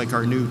 things like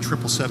our new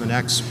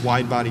 777X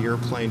wide-body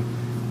airplane.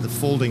 The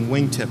folding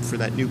wingtip for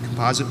that new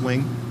composite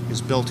wing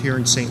is built here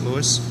in St.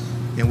 Louis,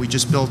 and we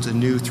just built a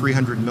new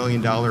 $300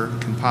 million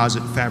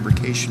composite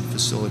fabrication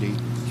facility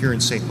here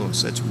in St.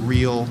 Louis. That's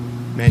real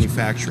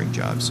manufacturing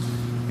jobs.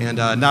 And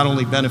not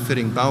only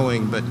benefiting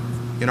Boeing, but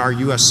in our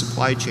U.S.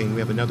 supply chain, we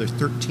have another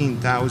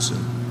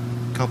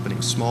 13,000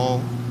 companies,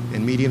 small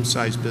and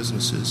medium-sized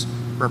businesses,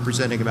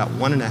 representing about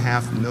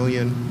 1.5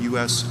 million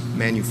U.S.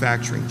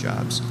 manufacturing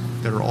jobs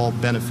that are all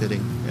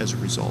benefiting as a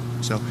result.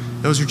 So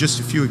those are just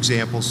a few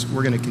examples.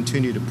 We're going to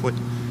continue to put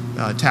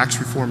tax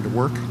reform to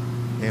work,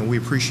 and we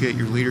appreciate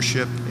your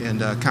leadership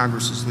and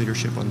Congress's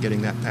leadership on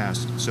getting that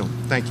passed. So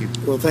thank you.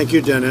 Well, thank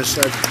you, Dennis.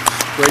 That's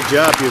a great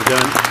job you've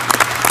done.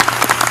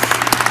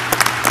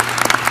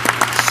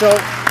 So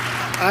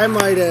I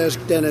might ask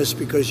Dennis,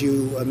 because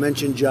you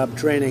mentioned job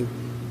training,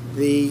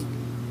 the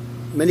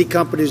many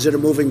companies that are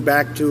moving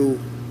back to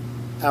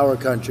our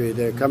country,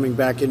 they're coming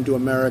back into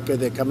America,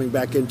 they're coming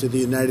back into the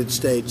United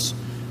States,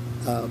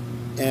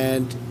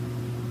 and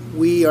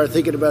we are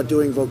thinking about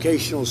doing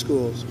vocational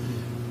schools.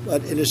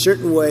 But in a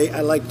certain way,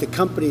 I like the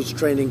companies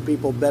training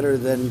people better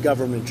than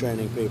government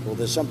training people.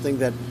 There's something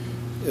that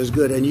is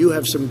good, and you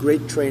have some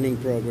great training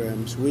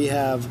programs. We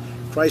have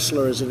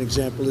Chrysler, as an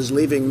example, is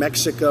leaving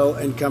Mexico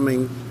and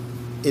coming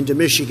into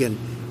Michigan.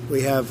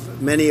 We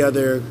have many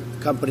other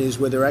companies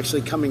where they're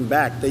actually coming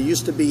back. They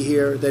used to be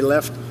here, they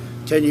left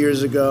 10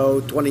 years ago,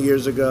 20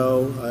 years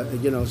ago,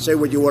 you know, say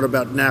what you want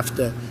about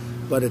NAFTA,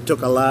 but it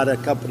took a lot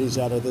of companies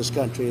out of this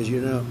country, as you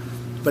know.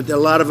 But a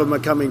lot of them are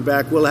coming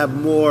back. We'll have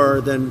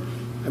more than,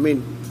 I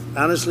mean,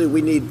 honestly,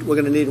 we're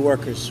going to need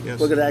workers. Yes.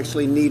 We're going to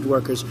actually need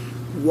workers.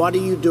 what are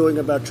you doing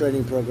about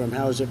training program?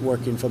 How is it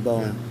working for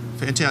Boeing?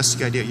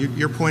 Fantastic idea.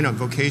 Your point on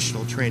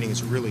vocational training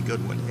is a really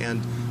good one.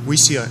 And we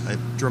see a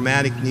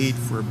dramatic need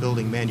for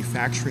building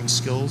manufacturing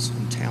skills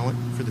and talent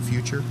for the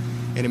future.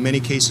 And in many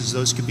cases,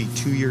 those could be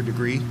two-year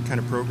degree kind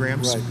of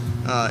programs.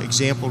 Right.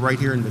 Example right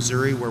here in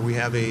Missouri, where we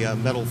have a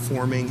metal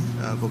forming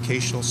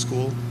vocational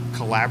school,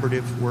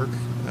 collaborative work,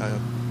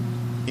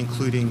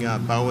 including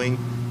Boeing,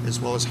 as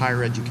well as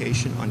higher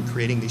education, on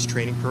creating these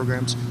training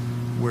programs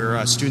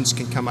where students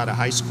can come out of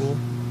high school,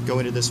 go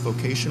into this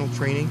vocational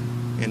training,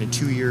 and in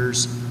 2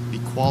 years be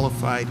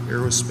qualified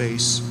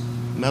aerospace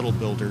metal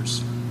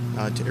builders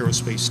to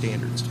aerospace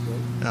standards.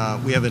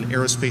 We have an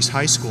aerospace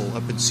high school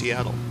up in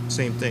Seattle,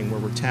 same thing, where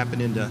we're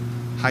tapping into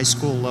high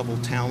school level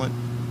talent,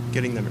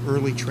 getting them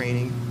early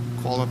training,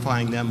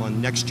 qualifying them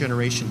on next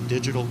generation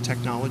digital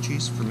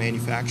technologies for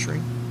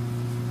manufacturing.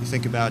 You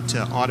think about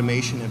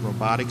automation and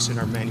robotics in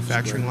our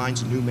manufacturing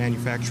lines, new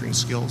manufacturing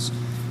skills.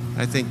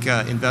 I think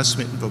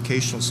investment in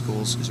vocational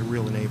schools is a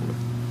real enabler.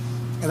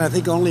 And I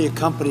think only a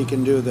company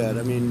can do that.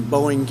 I mean,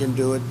 Boeing can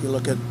do it. You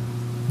look at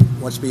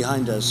what's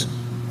behind us.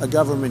 A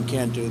government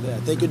can't do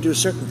that. They could do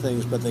certain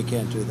things, but they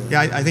can't do that.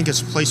 Yeah, I think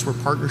it's a place where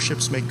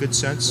partnerships make good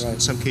sense, in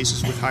some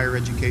cases with higher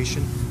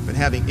education, but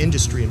having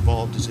industry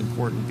involved is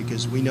important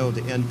because we know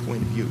the end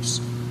point of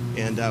use.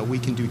 And we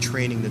can do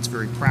training that's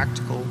very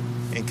practical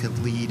and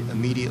can lead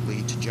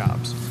immediately to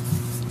jobs.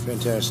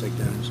 Fantastic,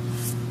 Dennis.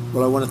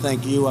 Well, I want to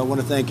thank you. I want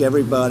to thank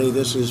everybody.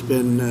 This has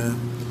been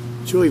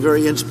it's really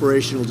very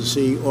inspirational to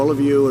see all of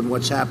you and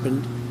what's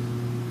happened.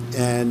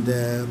 And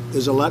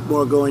there's a lot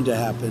more going to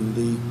happen.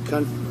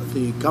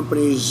 The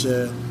companies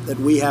that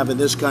we have in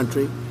this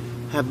country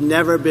have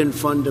never been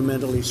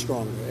fundamentally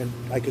stronger. And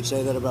I could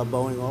say that about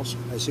Boeing also.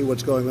 I see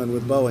what's going on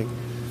with Boeing.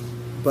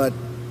 But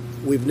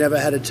we've never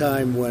had a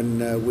time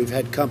when we've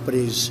had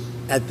companies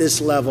at this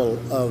level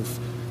of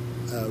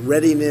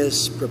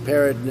readiness,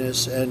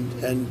 preparedness,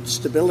 and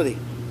stability.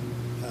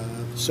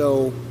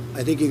 So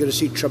I think you're going to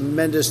see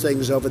tremendous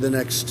things over the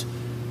next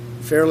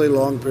fairly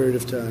long period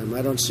of time.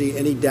 I don't see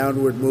any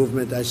downward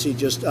movement. I see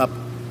just up.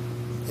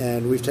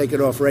 And we've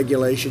taken off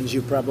regulations.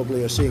 You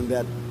probably are seeing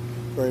that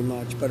very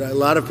much. But a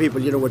lot of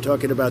people, we're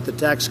talking about the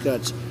tax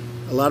cuts.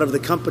 A lot of the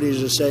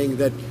companies are saying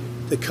that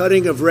the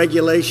cutting of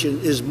regulation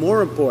is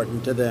more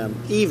important to them,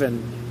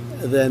 even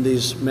than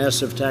these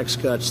massive tax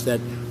cuts that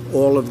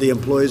all of the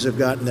employees have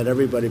gotten, that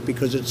everybody,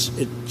 because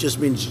it just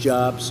means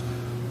jobs.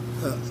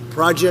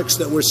 Projects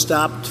that were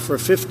stopped for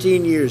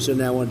 15 years are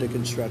now under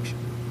construction.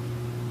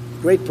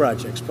 Great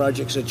projects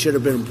that should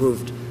have been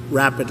improved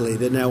rapidly.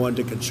 They're now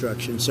under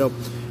construction. So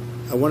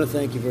I want to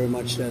thank you very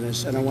much,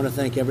 Dennis, and I want to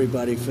thank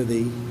everybody for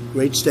the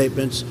great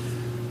statements.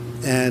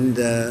 And,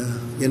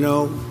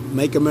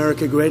 make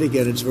America great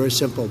again. It's very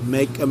simple.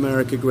 Make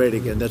America great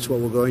again. That's what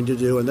we're going to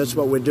do, and that's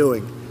what we're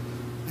doing.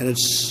 And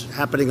it's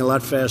happening a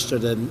lot faster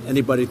than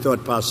anybody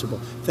thought possible.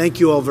 Thank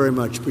you all very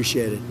much.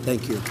 Appreciate it.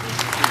 Thank you.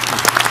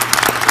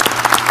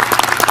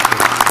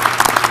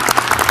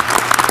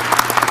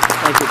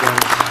 Thank you,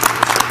 Dennis.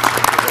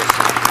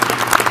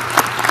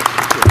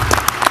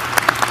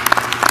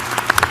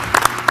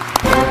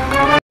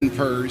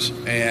 PERS,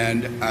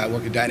 and I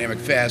work at Dynamic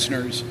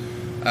Fasteners.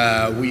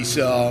 We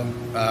sell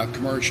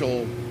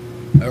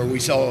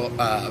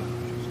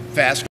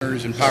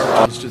fasteners and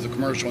power tools to the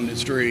commercial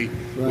industry,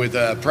 with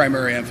a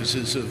primary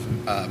emphasis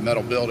of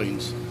metal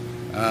buildings.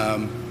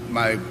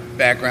 My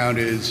background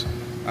is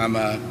I'm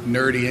a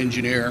nerdy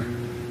engineer,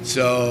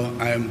 so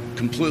I'm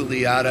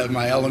completely out of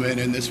my element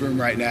in this room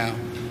right now.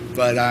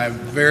 But I'm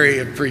very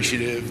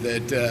appreciative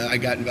that I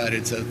got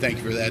invited, so thank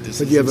you for that.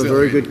 But you have a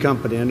very good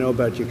company. I know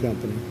about your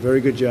company. Very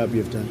good job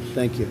you've done.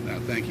 Thank you.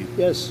 Thank you.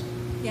 Yes.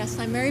 Yes,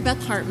 I'm Mary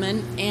Beth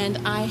Hartman, and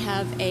I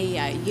have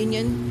a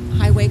union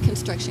highway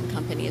construction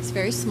company. It's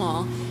very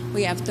small.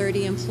 We have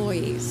 30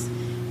 employees.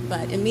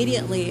 But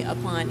immediately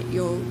upon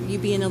you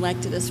being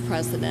elected as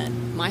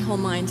president, my whole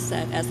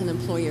mindset as an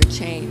employer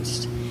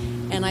changed.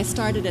 And I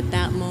started at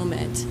that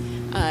moment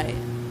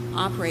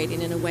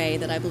operating in a way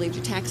that I believed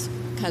your tax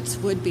cuts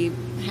would be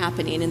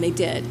happening, and they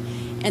did.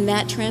 And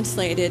that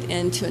translated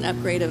into an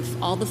upgrade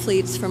of all the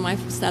fleets for my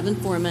 7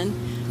 foremen.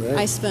 Great.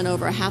 I spent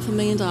over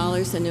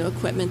 $500,000 in new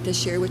equipment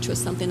this year, which was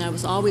something I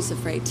was always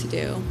afraid to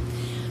do.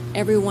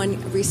 Everyone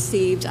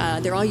received,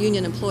 they're all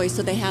union employees,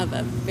 so they have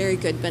a very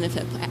good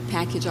benefit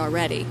package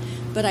already.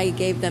 But I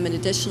gave them an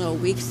additional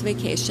week's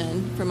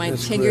vacation for my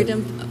tenured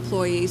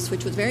employees,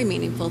 which was very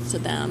meaningful to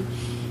them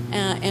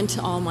and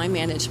to all my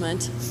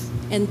management.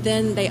 And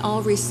then they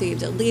all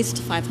received at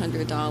least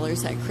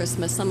 $500 at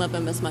Christmas, some of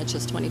them as much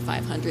as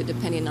 $2,500,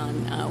 depending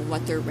on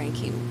what their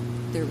ranking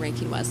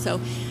was. So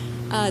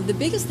the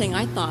biggest thing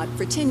I thought,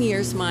 for 10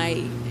 years,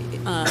 my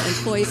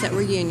employees that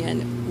were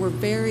union were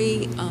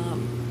very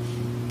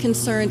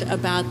concerned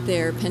about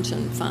their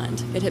pension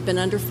fund. It had been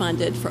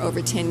underfunded for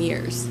over 10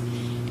 years.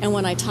 And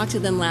when I talked to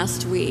them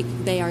last week,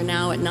 they are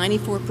now at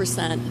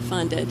 94%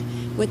 funded,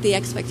 with the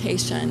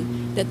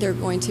expectation that they're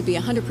going to be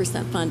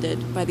 100%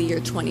 funded by the year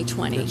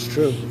 2020. That's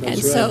true. That's and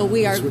right. so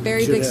we are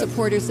very big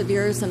supporters of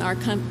yours and our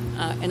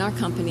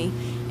company.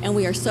 And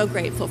we are so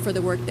grateful for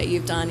the work that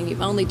you've done, and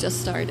you've only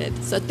just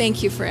started. So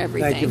thank you for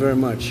everything. Thank you very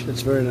much.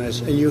 It's very nice.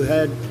 And you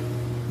had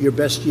your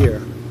best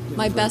year.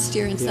 My best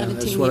year in 17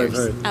 that's what years.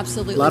 I've heard.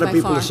 Absolutely, A lot of by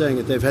people far. are saying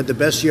it. They've had the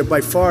best year by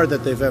far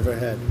that they've ever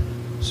had.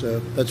 So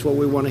that's what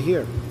we want to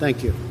hear.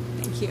 Thank you.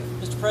 Thank you.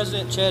 Mr.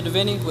 President, Chad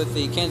Devaney with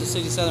the Kansas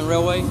City Southern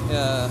Railway,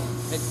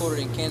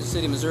 headquartered in Kansas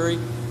City, Missouri.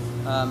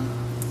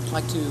 I'd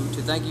like to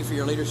thank you for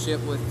your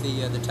leadership with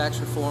the tax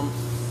reform.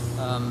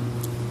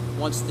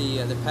 Once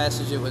the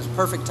passage, it was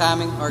perfect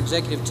timing. Our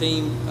executive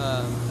team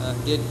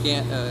did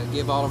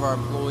give all of our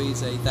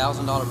employees a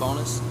 $1,000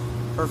 bonus.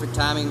 Perfect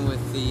timing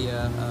with the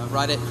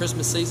right at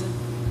Christmas season,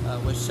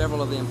 which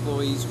several of the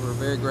employees were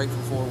very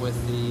grateful for with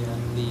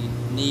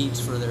the needs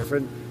for their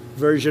different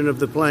version of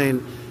the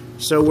plane.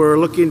 So we're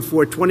looking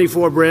for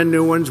 24 brand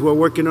new ones. We're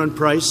working on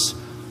price,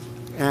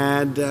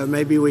 and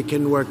maybe we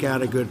can work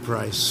out a good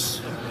price.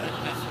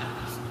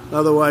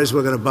 Otherwise,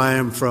 we're going to buy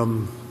them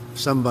from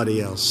somebody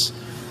else.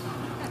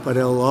 But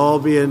it'll all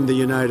be in the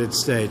United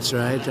States,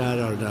 right? I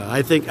don't know.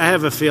 I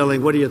have a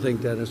feeling. What do you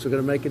think, Dennis? We're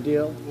going to make a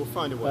deal? We'll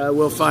find a way.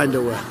 We'll find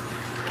a way.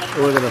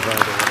 We're going to find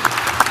a way.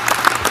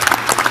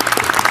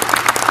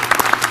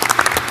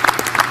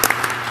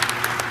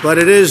 But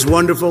it is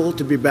wonderful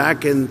to be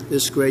back in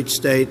this great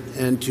state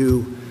and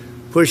to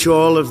push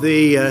all of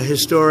the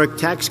historic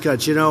tax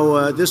cuts. You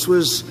know, this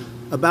was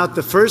about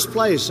the first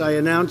place I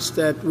announced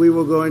that we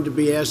were going to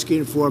be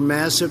asking for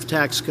massive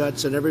tax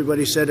cuts, and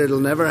everybody said it'll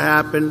never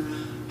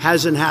happen.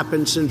 Hasn't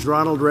happened since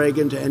Ronald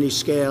Reagan to any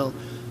scale,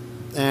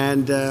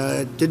 and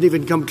didn't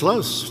even come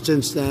close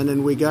since then.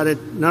 And we got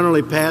it not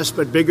only passed,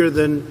 but bigger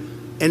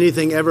than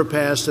anything ever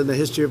passed in the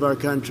history of our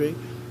country.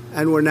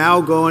 And we're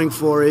now going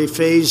for a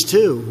phase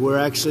two. We're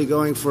actually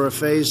going for a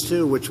phase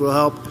two, which will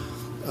help,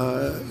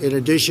 in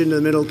addition to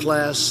the middle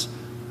class,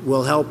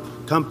 will help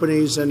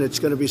companies, and it's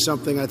going to be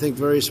something I think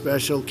very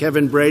special.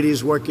 Kevin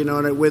Brady's working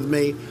on it with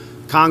me.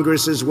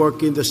 Congress is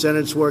working. The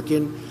Senate's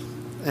working.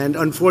 And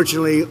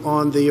unfortunately,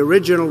 on the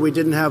original, we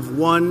didn't have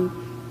one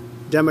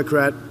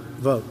Democrat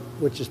vote,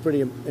 which is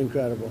pretty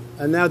incredible.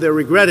 And now they're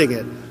regretting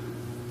it.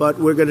 But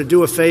we're going to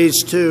do a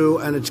phase two,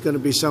 and it's going to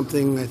be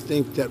something I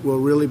think that will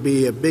really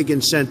be a big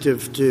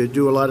incentive to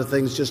do a lot of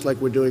things just like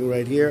we're doing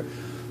right here,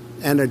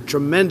 and a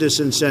tremendous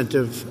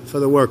incentive for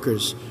the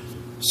workers.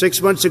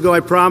 6 months ago, I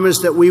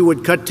promised that we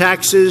would cut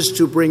taxes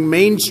to bring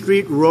Main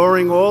Street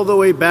roaring all the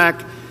way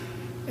back.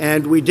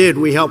 And we did.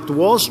 We helped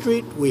Wall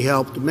Street, we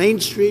helped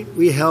Main Street,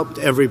 we helped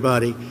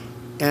everybody.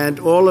 And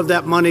all of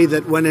that money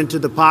that went into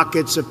the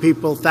pockets of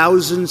people,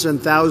 thousands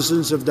and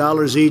thousands of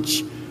dollars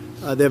each,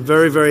 they're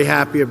very, very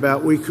happy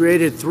about. We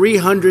created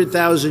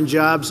 300,000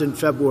 jobs in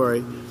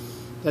February.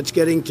 That's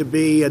getting to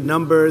be a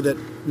number that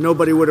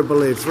nobody would have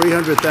believed,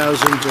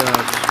 300,000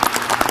 jobs.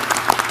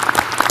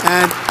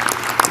 And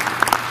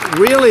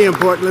really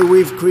importantly,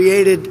 we've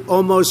created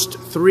almost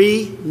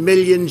 3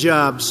 million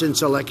jobs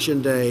since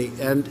Election Day.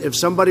 And if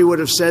somebody would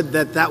have said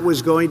that that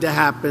was going to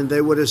happen,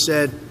 they would have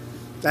said,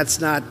 that's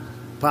not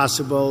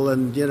possible.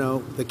 And, you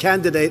know, the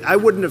candidate, I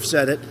wouldn't have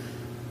said it.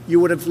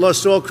 You would have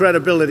lost all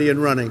credibility in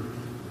running.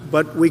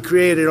 But we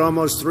created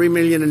almost 3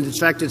 million. And in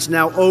fact, it's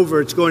now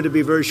it's going to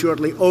be very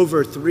shortly,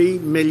 over 3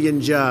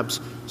 million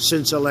jobs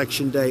since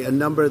Election Day, a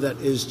number that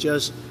is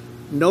just,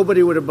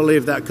 nobody would have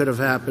believed that could have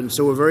happened.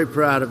 So we're very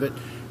proud of it.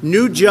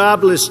 New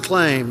jobless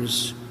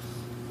claims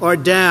are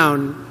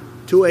down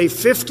to a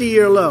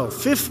 50-year low.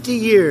 50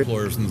 years.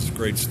 Employers in this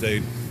great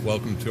state,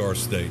 welcome to our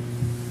state.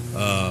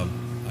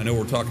 I know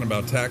we're talking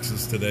about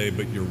taxes today,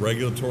 but your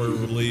regulatory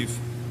relief,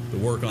 the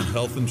work on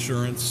health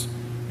insurance,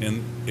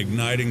 and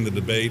igniting the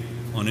debate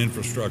on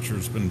infrastructure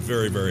has been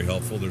very, very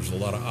helpful. There's a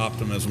lot of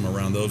optimism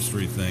around those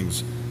three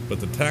things, but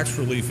the tax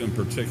relief in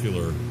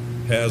particular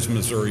has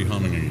Missouri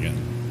humming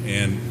again.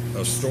 And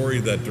a story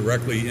that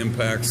directly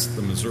impacts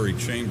the Missouri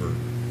Chamber.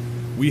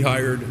 We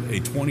hired a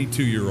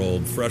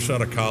 22-year-old fresh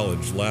out of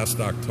college last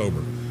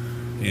October,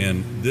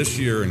 and this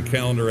year in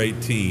calendar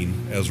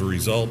 18, as a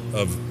result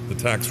of the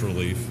tax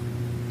relief,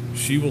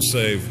 she will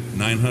save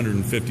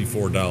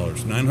 $954.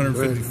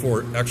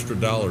 $954 extra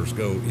dollars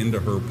go into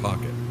her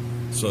pocket.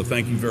 So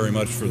thank you very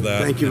much for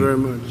that. Thank you very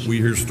much. We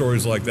hear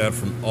stories like that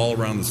from all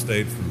around the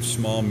state, from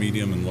small,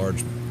 medium, and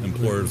large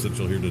employers that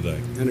you'll hear today.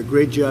 And a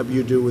great job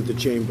you do with the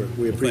Chamber.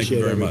 We appreciate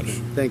it. Thank you very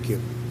much. Thank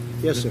you.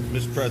 Yes, sir.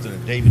 Mr.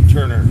 President, David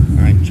Turner.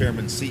 I'm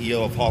Chairman and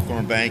CEO of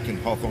Hawthorne Bank and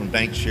Hawthorne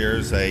Bank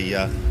Shares,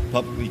 a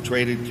publicly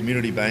traded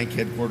community bank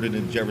headquartered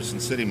in Jefferson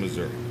City,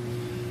 Missouri.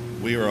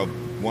 We are a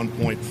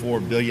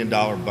 $1.4 billion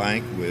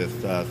bank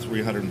with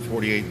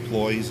 348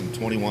 employees and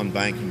 21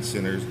 banking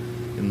centers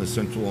in the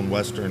central and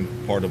western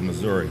part of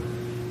Missouri.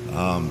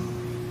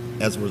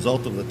 As a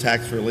result of the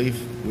tax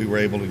relief, we were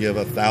able to give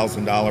a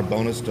 $1,000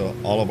 bonus to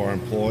all of our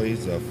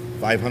employees, a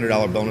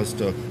 $500 bonus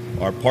to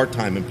our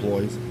part-time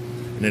employees.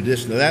 In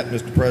addition to that,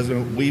 Mr.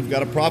 President, we've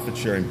got a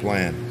profit-sharing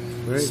plan.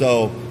 Great.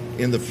 So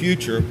in the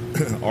future,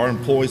 our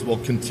employees will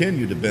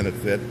continue to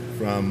benefit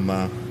from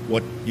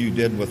what you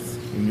did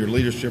in your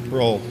leadership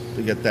role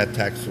to get that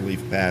tax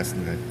relief passed,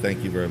 and I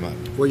thank you very much.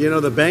 Well, you know,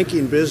 the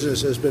banking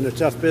business has been a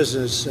tough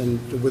business, and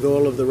with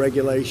all of the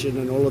regulation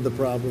and all of the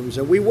problems.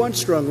 And we want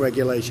strong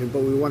regulation,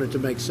 but we want it to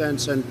make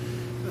sense. And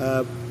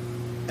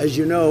as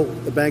you know,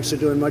 the banks are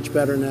doing much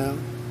better now,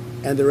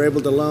 and they're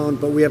able to loan.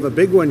 But we have a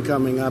big one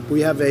coming up.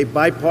 We have a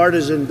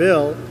bipartisan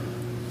bill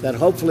that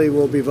hopefully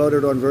will be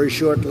voted on very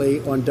shortly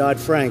on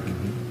Dodd-Frank,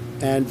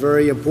 and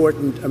very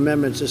important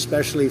amendments,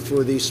 especially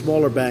for the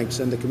smaller banks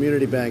and the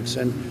community banks.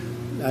 And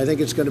I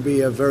think it's going to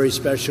be a very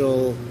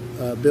special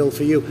bill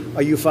for you.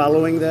 Are you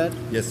following that?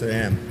 Yes, I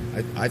am.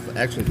 I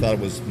actually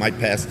thought it might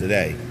pass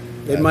today.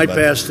 It might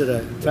pass today.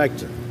 In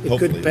fact, it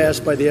could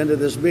pass by the end of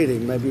this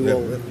meeting. Maybe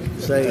we'll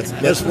say,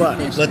 guess what?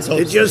 Let's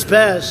hope it just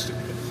passed.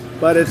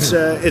 But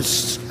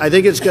I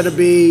think it's going to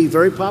be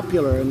very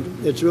popular,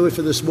 and it's really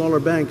for the smaller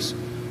banks.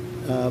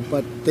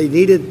 But they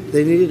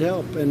needed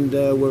help, and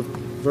we're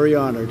very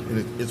honored.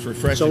 And it's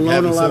refreshing. So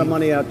loan a lot of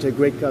money out to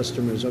great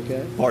customers,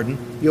 okay? Pardon?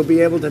 You'll be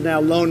able to now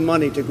loan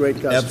money to great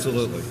customers.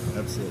 Absolutely,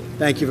 absolutely.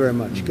 Thank you very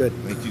much. Good.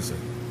 Thank you, sir.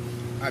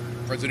 Hi,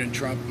 President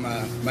Trump.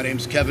 My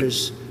name's Kevin.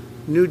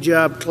 New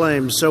job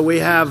claims. So we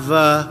have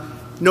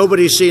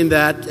nobody's seen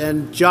that,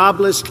 and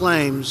jobless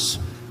claims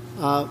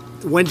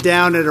went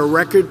down at a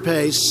record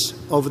pace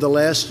over the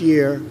last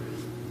year,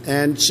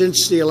 and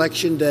since the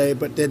election day,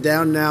 but they're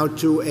down now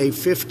to a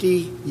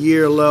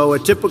 50-year low. A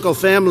typical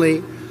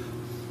family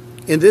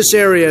in this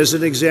area, as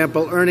an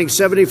example, earning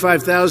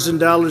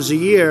 $75,000 a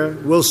year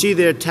will see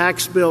their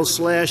tax bill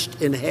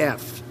slashed in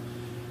half.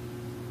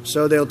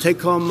 So they'll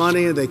take home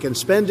money and they can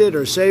spend it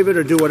or save it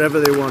or do whatever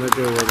they want to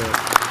do with it.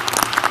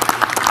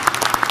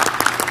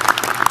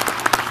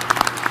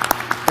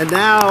 And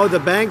now the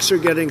banks are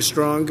getting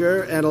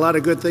stronger and a lot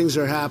of good things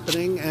are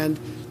happening, and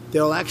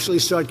they'll actually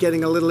start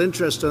getting a little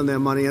interest on their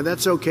money, and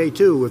that's okay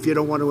too if you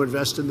don't want to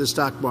invest in the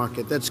stock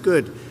market. That's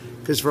good.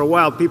 Because for a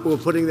while, people were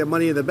putting their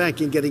money in the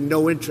bank and getting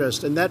no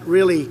interest, and that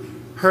really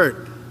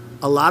hurt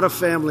a lot of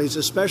families,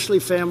 especially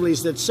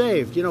families that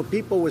saved. You know,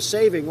 people were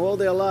saving all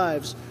their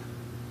lives,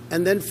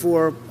 and then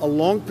for a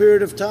long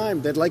period of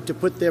time, they'd like to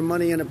put their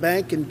money in a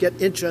bank and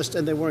get interest,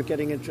 and they weren't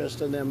getting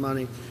interest on their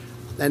money.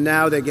 And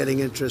now they're getting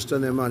interest on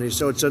their money,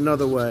 so it's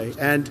another way.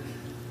 And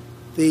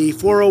the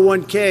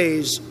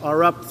 401ks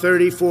are up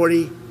 30,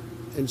 40,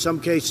 in some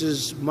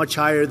cases much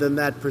higher than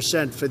that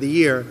 % for the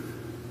year,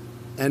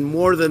 and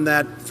more than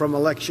that from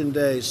election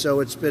day.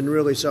 So it's been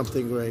really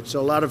something great. So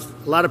a lot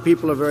of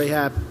people are very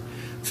happy.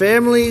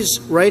 Families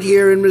right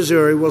here in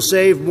Missouri will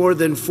save more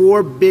than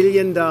 $4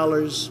 billion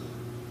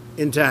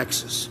in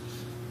taxes.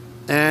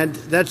 And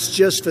that's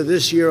just for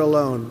this year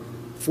alone.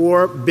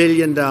 $4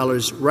 billion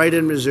right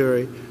in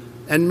Missouri.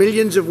 And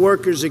millions of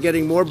workers are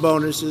getting more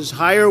bonuses,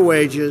 higher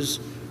wages,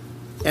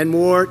 and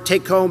more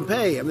take-home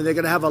pay. I mean, they're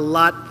going to have a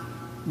lot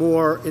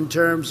more in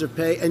terms of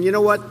pay. And you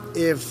know what?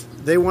 If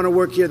they want to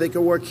work here, they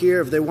can work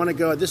here. If they want to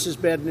go, this is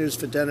bad news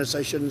for Dennis,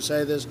 I shouldn't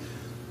say this,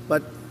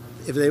 but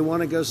if they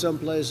want to go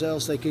someplace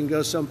else, they can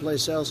go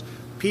someplace else.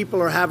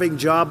 People are having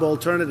job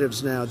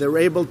alternatives now. They're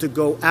able to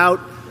go out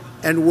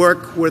and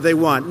work where they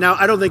want. Now,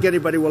 I don't think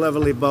anybody will ever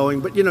leave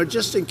Boeing, but, you know,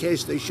 just in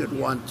case they should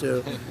want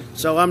to.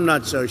 So I'm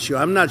not so sure.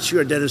 I'm not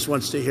sure Dennis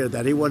wants to hear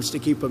that. He wants to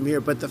keep them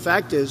here. But the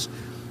fact is,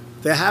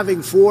 they're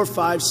having 4,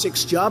 5,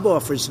 6 job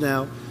offers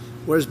now,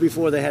 whereas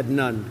before they had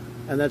none.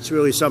 And that's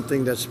really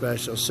something that's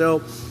special.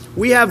 So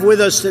we have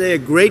with us today a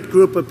great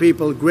group of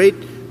people,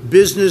 great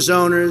business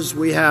owners.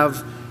 We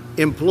have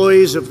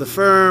employees of the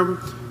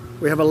firm.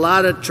 We have a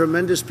lot of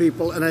tremendous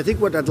people. And I think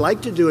what I'd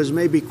like to do is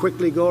maybe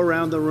quickly go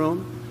around the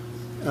room,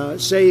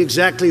 say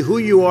exactly who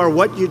you are,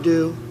 what you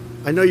do.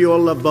 I know you all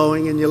love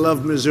Boeing and you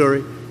love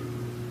Missouri,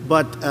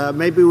 but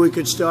maybe we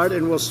could start,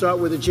 and we'll start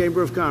with the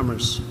Chamber of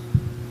Commerce.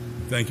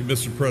 Thank you,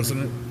 Mr.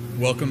 President.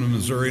 Welcome to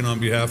Missouri, and on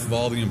behalf of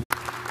all the employees.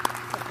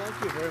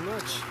 Thank you very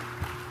much.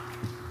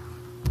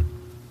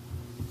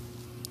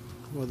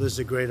 Well, this is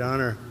a great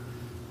honor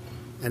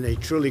and a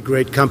truly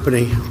great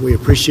company. We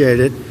appreciate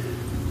it.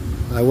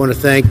 I want to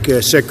thank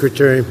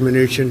Secretary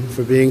Mnuchin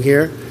for being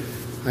here.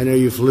 I know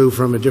you flew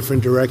from a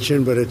different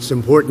direction, but it's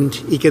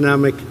important.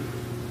 Economic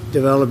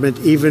development,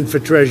 even for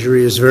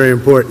Treasury, is very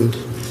important.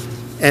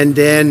 And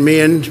Dan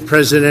Meehan,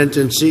 President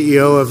and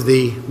CEO of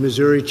the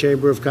Missouri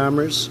Chamber of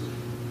Commerce.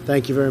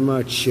 Thank you very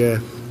much,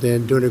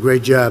 Dan, doing a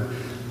great job.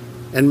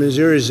 And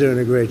Missouri's doing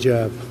a great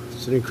job.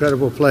 It's an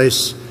incredible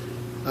place.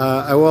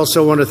 I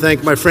also want to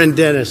thank my friend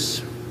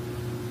Dennis.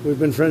 We've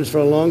been friends for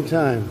a long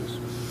time.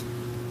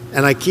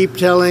 And I keep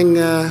telling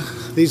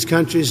these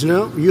countries,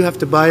 no, you have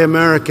to buy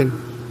American.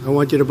 I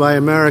want you to buy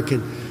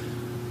American.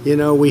 You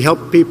know, we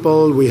help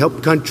people, we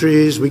help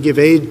countries, we give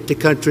aid to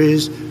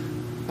countries.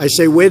 I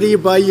say, where do you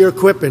buy your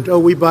equipment? Oh,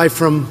 we buy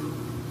from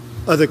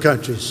other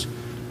countries.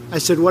 I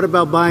said, what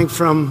about buying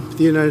from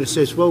the United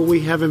States? Well,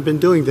 we haven't been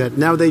doing that.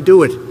 Now they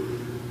do it.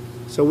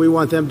 So we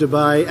want them to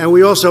buy, and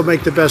we also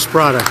make the best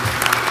product.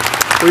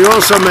 We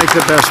also make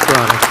the best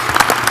product.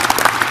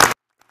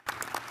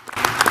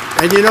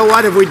 And you know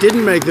what? If we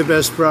didn't make the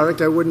best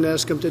product, I wouldn't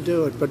ask them to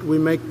do it. But we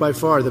make by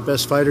far the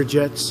best fighter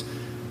jets,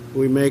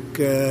 We make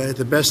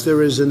the best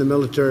there is in the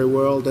military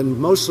world, and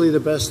mostly the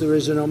best there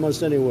is in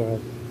almost any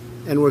world.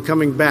 And we're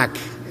coming back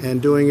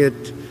and doing it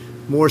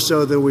more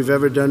so than we've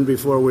ever done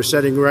before. We're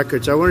setting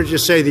records. I want to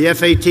just say the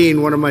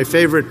F-18, one of my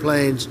favorite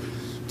planes,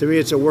 to me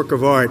it's a work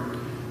of art,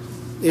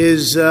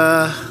 is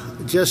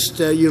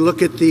you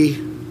look at the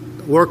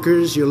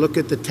workers, you look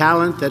at the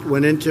talent that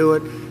went into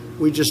it.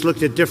 We just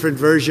looked at different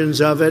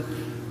versions of it.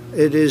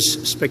 It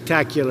is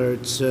spectacular.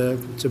 It's a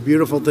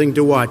beautiful thing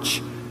to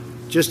watch.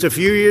 Just a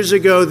few years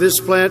ago, this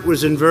plant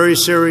was in very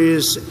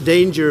serious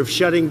danger of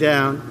shutting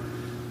down,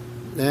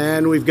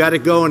 and we've got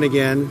it going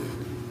again.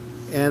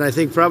 And I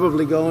think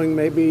probably going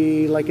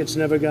maybe like it's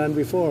never gone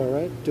before,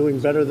 right?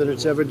 Doing better than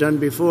it's ever done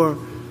before.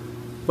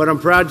 But I'm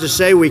proud to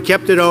say we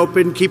kept it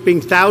open,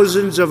 keeping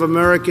thousands of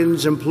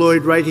Americans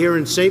employed right here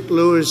in St.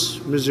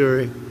 Louis,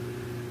 Missouri.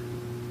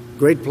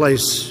 Great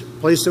place.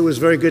 Place that was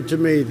very good to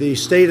me. The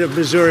state of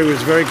Missouri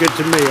was very good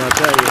to me, I'll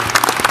tell you.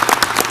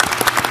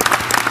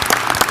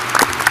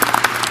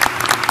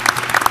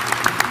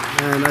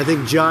 And I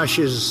think Josh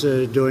is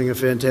doing a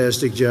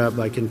fantastic job.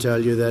 I can tell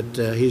you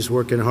that he's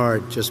working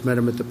hard. Just met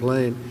him at the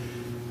plane.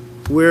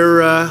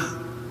 We're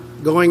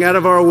going out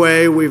of our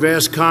way. We've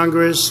asked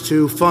Congress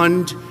to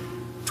fund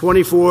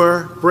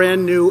 24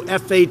 brand new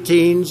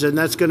F-18s, and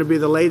that's going to be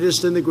the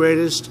latest and the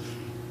greatest.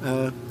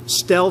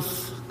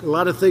 Stealth, a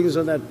lot of things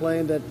on that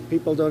plane that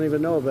people don't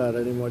even know about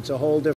anymore. It's a whole different